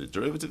give us the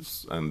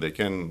derivatives, and they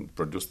can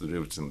produce the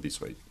derivatives in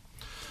this way.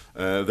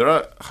 There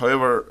are,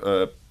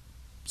 however,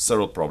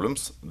 several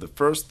problems. The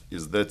first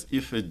is that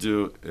if we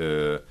do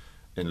a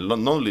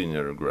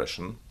nonlinear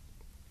regression,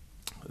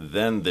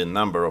 then the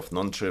number of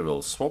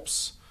non-trivial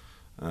swaps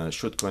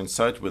should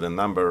coincide with the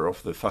number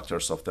of the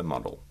factors of the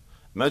model.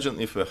 Imagine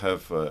if we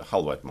have a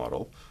Hallwright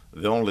model,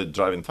 the only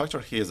driving factor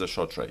here is the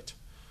short rate.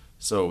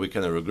 So we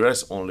can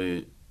regress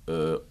only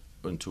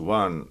into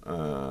one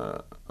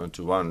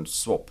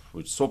swap,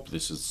 which swap,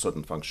 this is a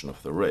certain function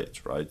of the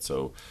rate, right?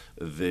 So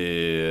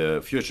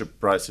the future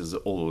price is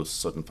always a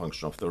certain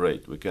function of the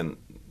rate. We can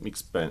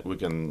expand, we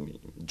can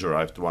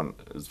derive one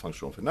as a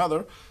function of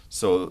another.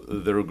 So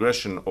the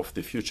regression of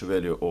the future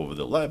value over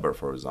the LIBOR,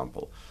 for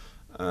example,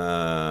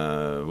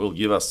 will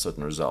give us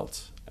certain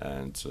results.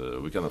 And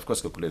we can, of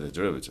course, calculate the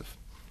derivative.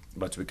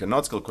 But we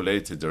cannot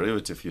calculate the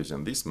derivative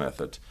using this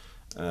method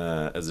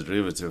as a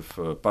derivative,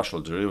 partial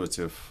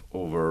derivative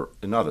over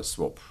another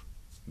swap,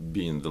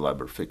 being the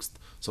LIBOR fixed.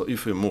 So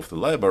if we move the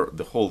LIBOR,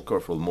 the whole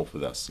curve will move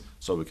with us.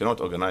 So we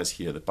cannot organize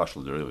here the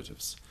partial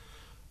derivatives.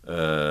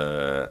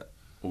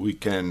 We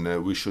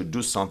should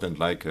do something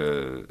like,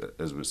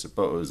 as we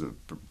suppose,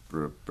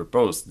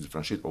 propose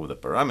differentiate over the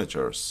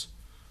parameters,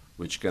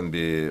 which can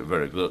be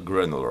very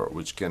granular,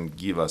 which can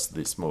give us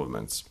these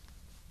movements.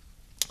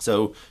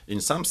 So,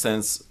 in some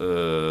sense,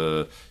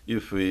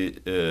 if we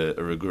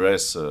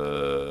regress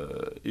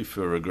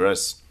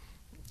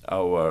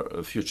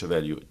our future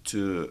value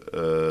to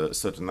a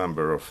certain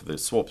number of the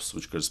swaps,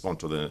 which correspond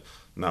to the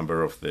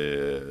number of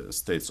the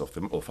states of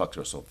the or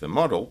factors of the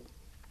model,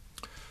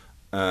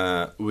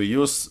 we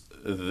use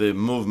the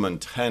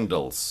movement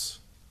handles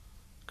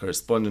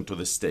corresponding to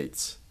the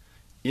states.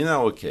 In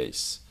our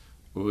case,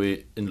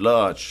 we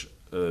enlarge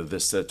the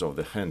set of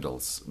the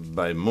handles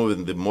by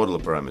moving the model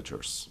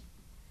parameters.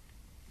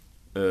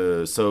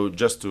 So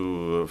just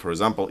to, for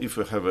example, if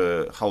we have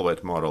a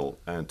half-weight model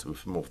and we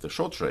move the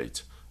short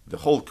rate, the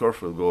whole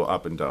curve will go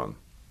up and down.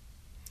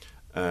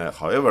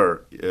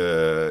 However,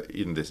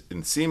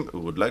 in SIM, we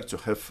would like to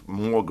have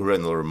more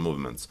granular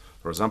movements.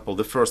 For example,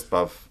 the first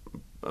part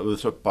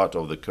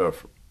of the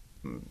curve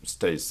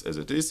stays as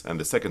it is, and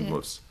the second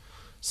moves.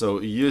 So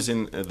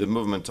using the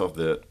movement of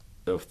the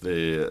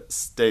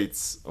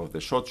states of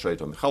the short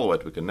rate on the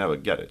half-weight, we can never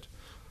get it.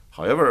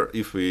 However,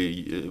 if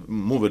we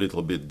move a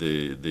little bit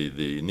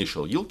the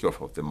initial yield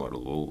curve of the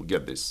model, we'll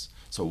get this.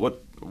 So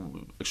what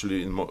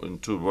actually, in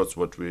two words,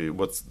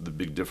 what's the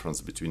big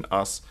difference between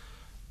us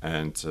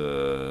and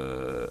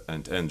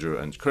Andrew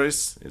and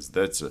Chris is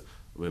that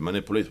we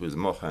manipulate with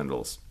more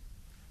handles.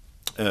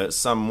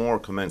 Some more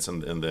comments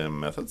on the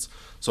methods.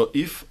 So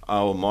if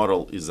our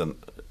model is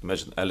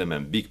imagine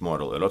LMM, big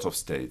model, a lot of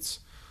states,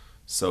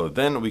 so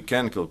then we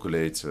can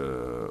calculate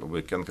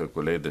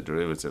the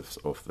derivatives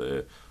of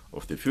the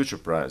future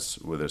price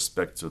with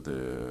respect to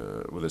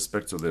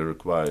the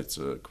required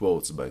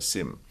quotes by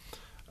SIM.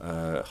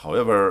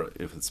 However,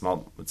 if it's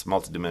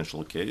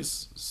multidimensional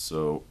case,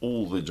 so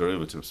all the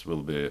derivatives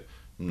will be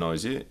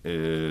noisy.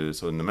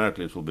 So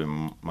numerically, it will be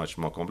much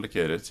more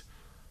complicated.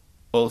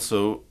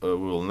 Also, we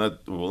will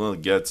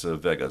not get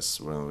Vegas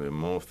when we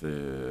move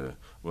the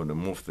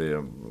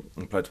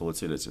implied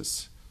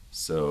volatilities.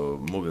 So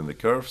moving the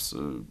curves,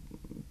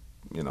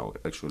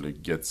 actually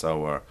gets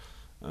our.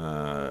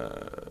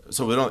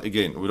 So we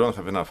don't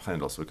have enough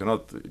handles. We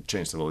cannot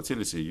change the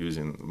volatility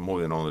using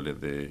moving only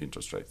the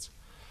interest rates.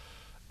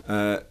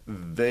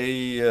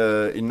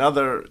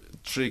 Another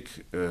trick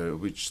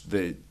which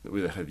they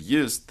have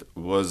used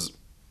was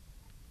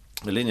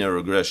a linear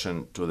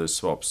regression to the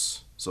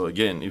swaps. So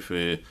again, if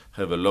we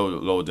have a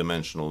low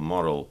dimensional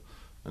model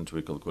and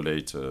we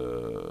calculate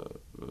our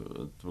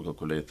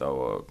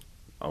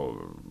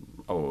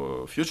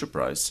future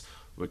price,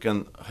 we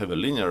can have a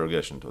linear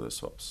regression to the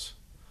swaps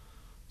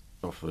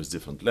of with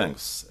different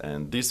lengths,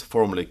 and this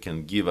formula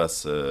can give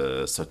us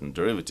a certain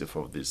derivative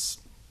of this.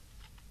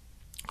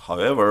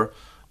 However,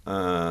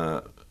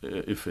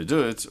 if we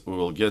do it, we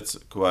will get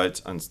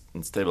quite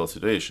unstable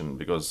situation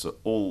because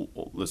all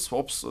the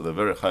swaps are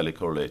very highly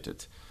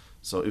correlated.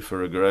 So if we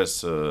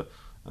regress a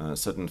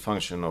certain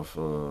function of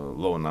a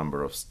low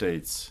number of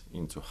states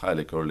into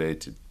highly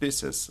correlated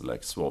pieces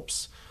like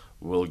swaps,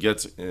 we'll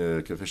get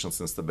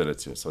coefficients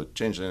instability. So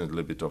changing a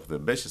little bit of the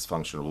basis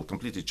function will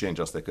completely change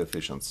us the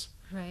coefficients.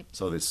 Right.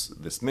 So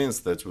this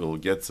means that we'll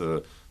get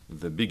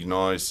the big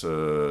noise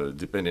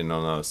depending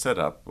on our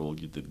setup. We'll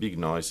get the big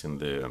noise in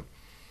the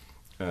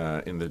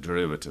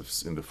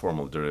derivatives, in the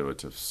formal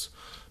derivatives.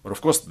 But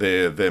of course,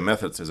 the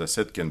methods, as I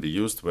said, can be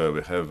used where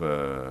we have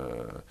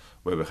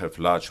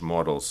large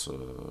models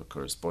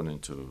corresponding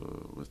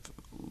to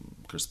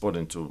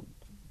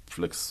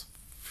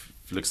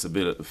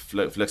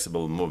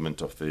flexible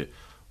movement of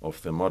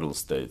the model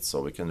state.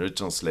 So we can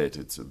retranslate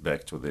it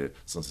back to the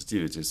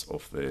sensitivities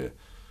of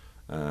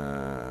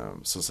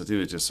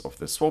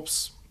the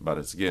swaps. But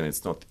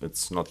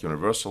it's not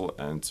universal,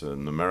 and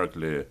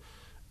numerically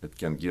it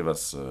can give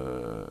us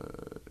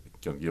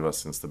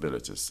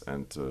instabilities.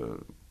 And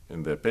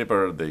in the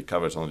paper, they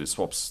covered only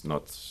swaps,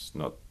 not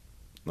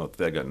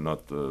Vega,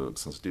 not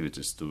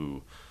sensitivities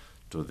to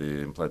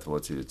the implied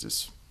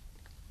volatilities.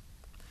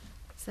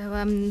 So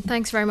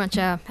thanks very much,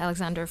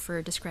 Alexander,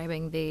 for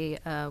describing the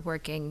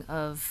working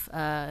of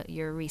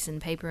your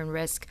recent paper in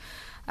Risk.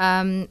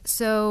 On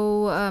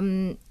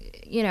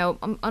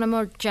a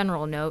more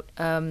general note,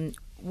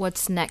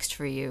 what's next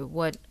for you?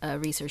 What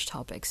research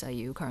topics are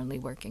you currently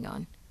working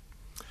on?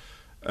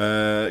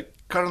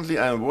 Currently,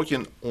 I'm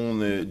working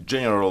on a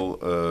general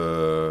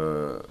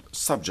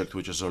subject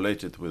which is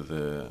related with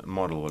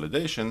model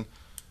validation,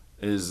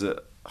 is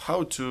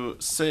how to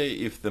say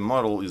if the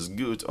model is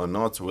good or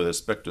not with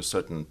respect to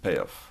certain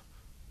payoff.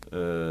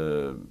 The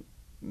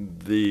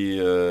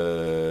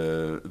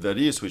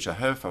ideas which I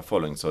have are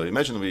following. So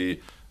imagine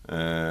we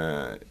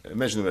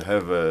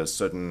have a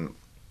certain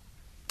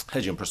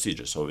hedging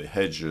procedure. So we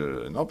hedge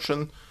an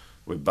option,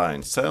 we buy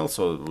and sell,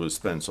 so we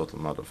spend certain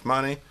amount of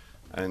money.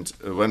 And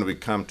when we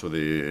come to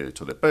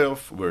the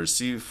payoff, we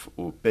receive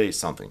or pay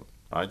something,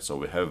 right? So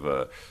we have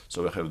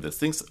the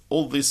things.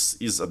 All this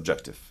is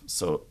objective.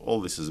 So all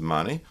this is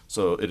money.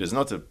 So it is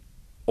not an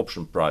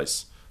option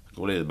price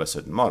calculated by a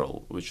certain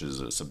model, which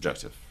is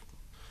subjective,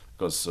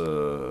 because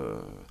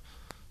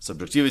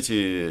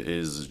subjectivity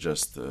is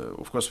just.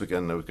 Of course, we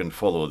can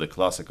follow the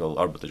classical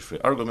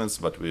arbitrary arguments,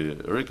 but we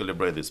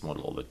recalibrate this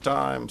model all the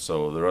time.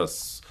 So there are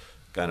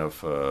kind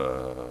of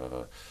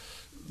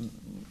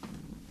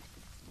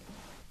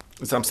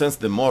in some sense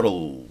the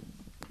model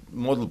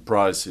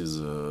price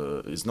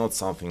is not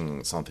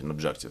something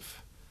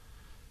objective.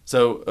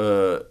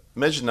 So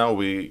imagine now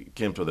we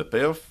came to the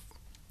payoff,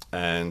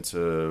 and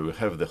we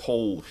have the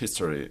whole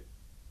history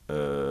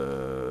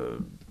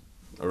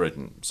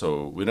written.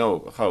 So we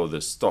know how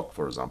the stock,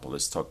 for example, the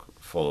stock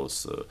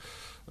follows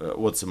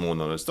what's the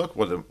movement on the stock,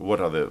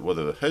 what are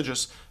the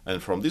hedges,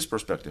 and from this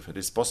perspective, it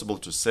is possible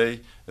to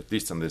say, at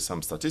least on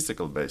some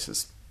statistical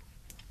basis,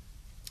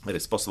 it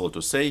is possible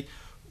to say,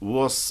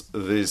 was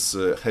this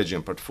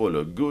hedging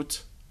portfolio good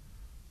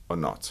or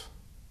not?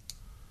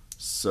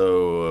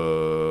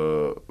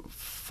 So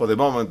for the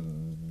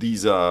moment,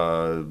 these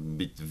are a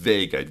bit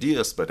vague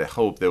ideas, but I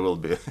hope there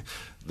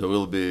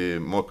will be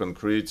more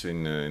concrete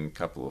in a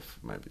couple of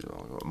maybe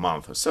a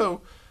month or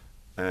so,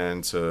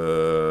 and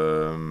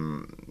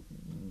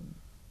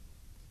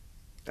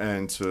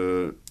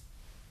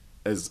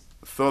as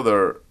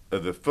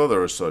the further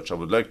research, I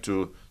would like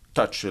to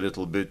touch a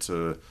little bit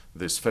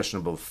this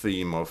fashionable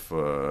theme of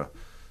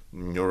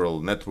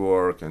neural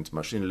network and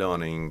machine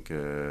learning,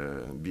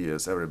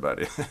 BS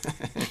everybody.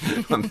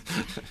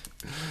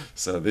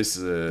 So this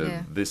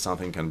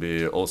something can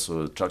be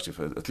also attractive,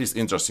 at least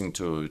interesting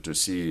to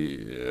see.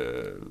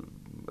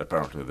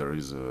 Apparently there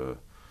is a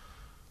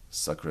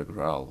sacred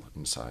graal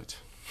inside.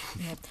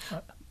 Yeah.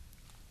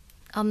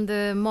 On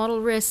the model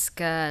risk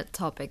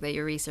topic that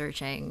you're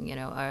researching,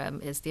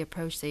 is the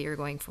approach that you're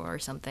going for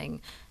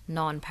something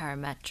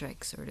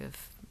non-parametric, sort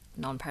of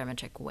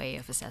non-parametric way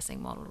of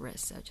assessing model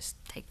risk? So just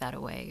take that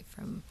away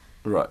from...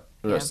 Right.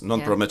 Yes,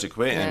 non-parametric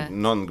way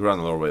and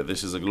non-granular way.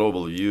 This is a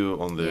global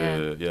view on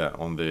the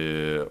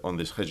on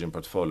this hedging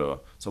portfolio.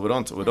 So we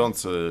don't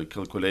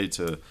calculate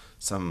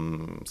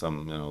some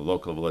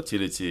local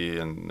volatility,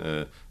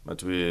 and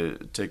but we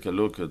take a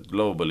look at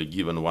globally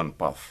given one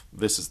path.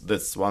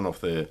 That's one of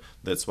the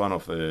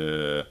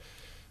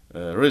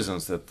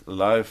reasons that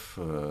life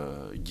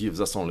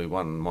gives us only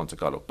one Monte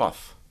Carlo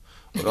path.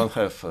 We don't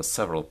have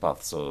several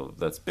paths, so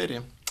that's pity.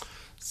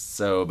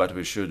 So, but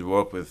we should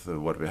work with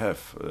what we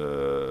have.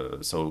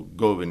 So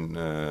going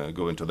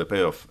to the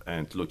payoff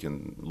and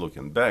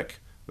looking back,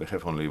 we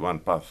have only one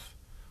path,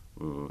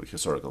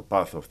 historical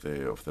path of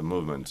the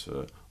movement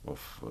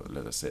of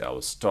let us say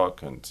our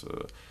stock,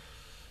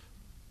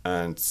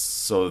 and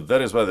so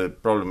that is why the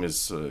problem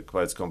is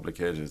quite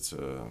complicated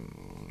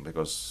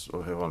because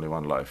we have only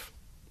one life.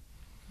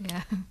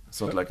 Yeah. It's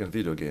not like in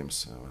video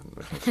games.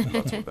 We have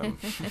lots of them.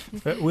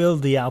 Will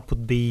the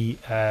output be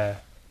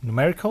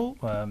numerical?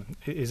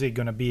 Is it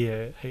going to be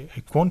a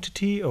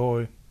quantity,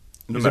 or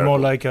numerical. Is it more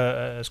like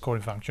a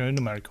scoring function,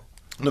 numerical?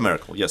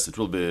 Numerical, yes. It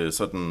will be a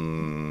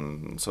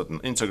certain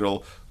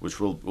integral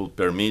which will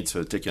permit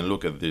taking a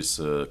look at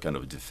this kind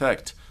of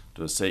defect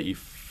to say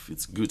if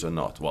it's good or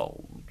not.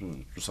 Well,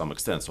 to some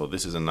extent. So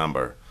this is a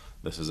number.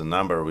 This is a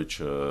number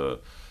which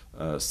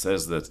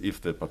says that if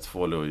the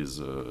portfolio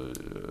is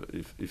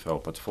if our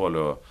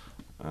portfolio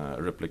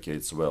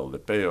replicates well the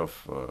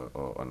payoff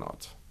or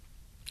not.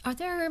 Are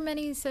there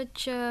many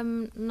such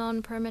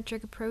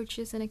non-parametric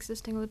approaches in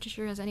existing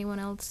literature? Has anyone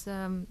else,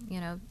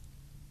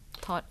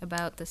 thought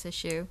about this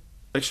issue?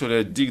 Actually,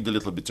 I digged a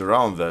little bit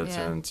around that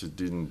and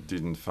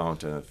didn't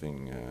found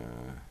anything.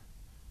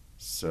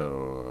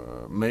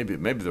 So maybe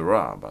there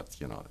are, but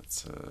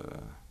it's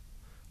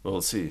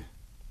we'll see.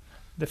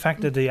 The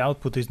fact that the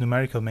output is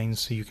numerical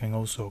means you can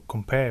also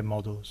compare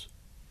models.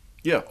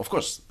 Yeah, of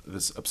course,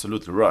 that's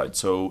absolutely right.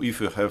 So if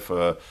you have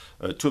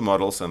two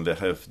models and they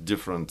have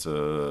different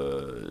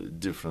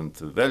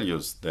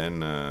values,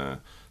 then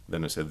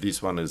you say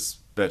this one is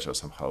better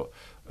somehow.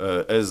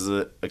 As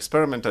an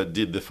experiment, I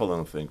did the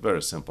following thing,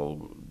 very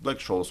simple.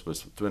 Black-Scholes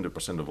with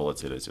 20% of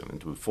volatility,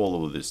 and we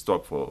follow this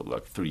stock for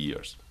like 3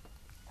 years.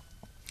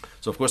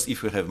 So of course,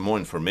 if we have more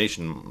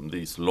information,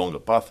 this longer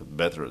path,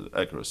 better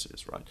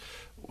accuracies, right?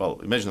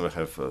 Well, imagine we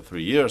have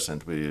 3 years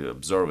and we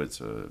observe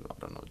it,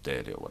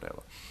 daily or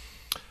whatever.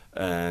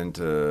 And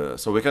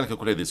so we can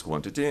calculate this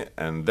quantity,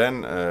 and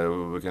then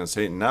we can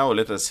say, now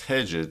let us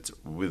hedge it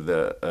with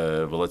the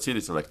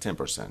volatility like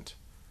 10%.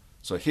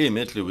 So here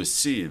immediately we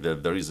see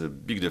that there is a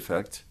big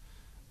defect,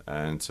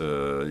 and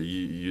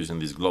using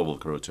this global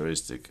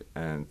characteristic,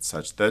 and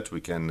such that we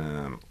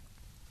can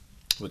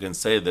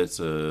say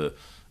that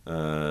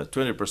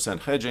 20%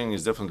 hedging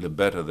is definitely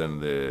better than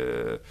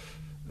the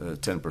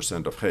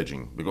 10% of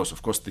hedging, because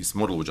of course this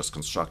model we just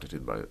constructed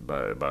it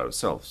by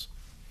ourselves.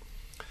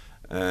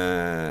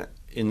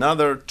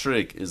 Another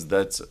trick is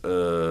that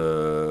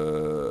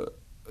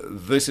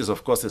this is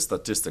of course a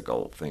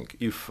statistical thing.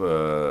 If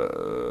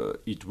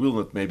it will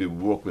not maybe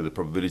work with the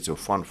probability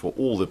of 1 for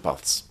all the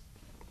paths.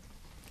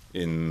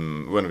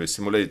 When we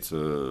simulate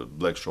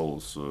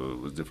Black-Scholes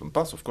with different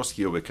paths, of course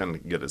here we can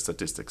get the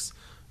statistics.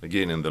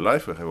 Again, in the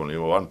life we have only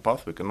one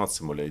path, we cannot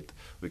simulate,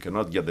 we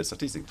cannot get the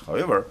statistics.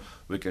 However,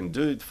 we can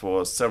do it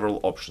for several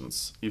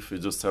options. If we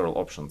do several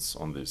options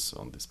on this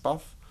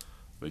path,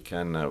 we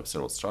can,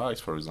 several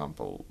strikes, for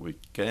example, we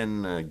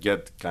can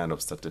get kind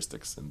of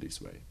statistics in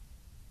this way.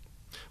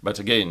 But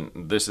again,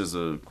 this is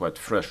a quite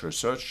fresh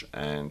research,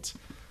 and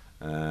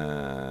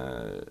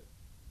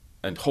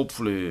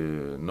hopefully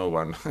no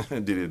one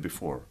did it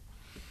before.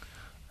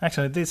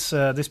 Actually,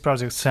 this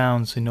project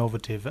sounds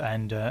innovative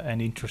and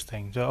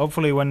interesting. So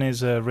hopefully, when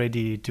it's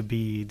ready to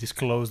be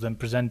disclosed and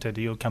presented,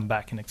 you'll come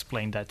back and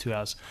explain that to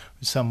us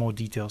with some more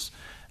details.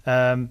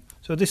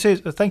 So this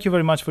is thank you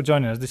very much for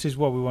joining us. This is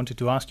what we wanted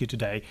to ask you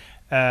today.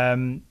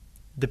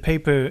 The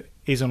paper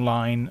is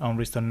online on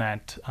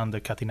Risk.net under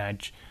Cutting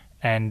Edge,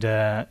 and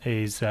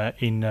is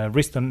in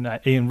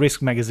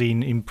Risk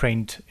Magazine in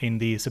print in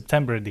the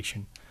September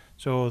edition.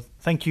 So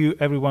thank you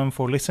everyone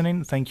for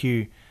listening. Thank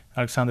you,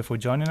 Alexander, for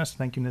joining us.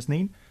 Thank you,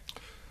 Nazneen.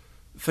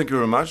 Thank you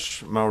very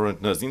much, Mauro and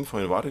Nazneen,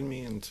 for inviting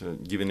me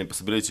and giving the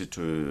possibility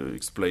to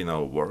explain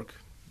our work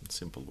in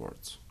simple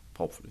words,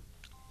 hopefully.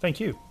 Thank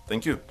you.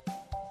 Thank you.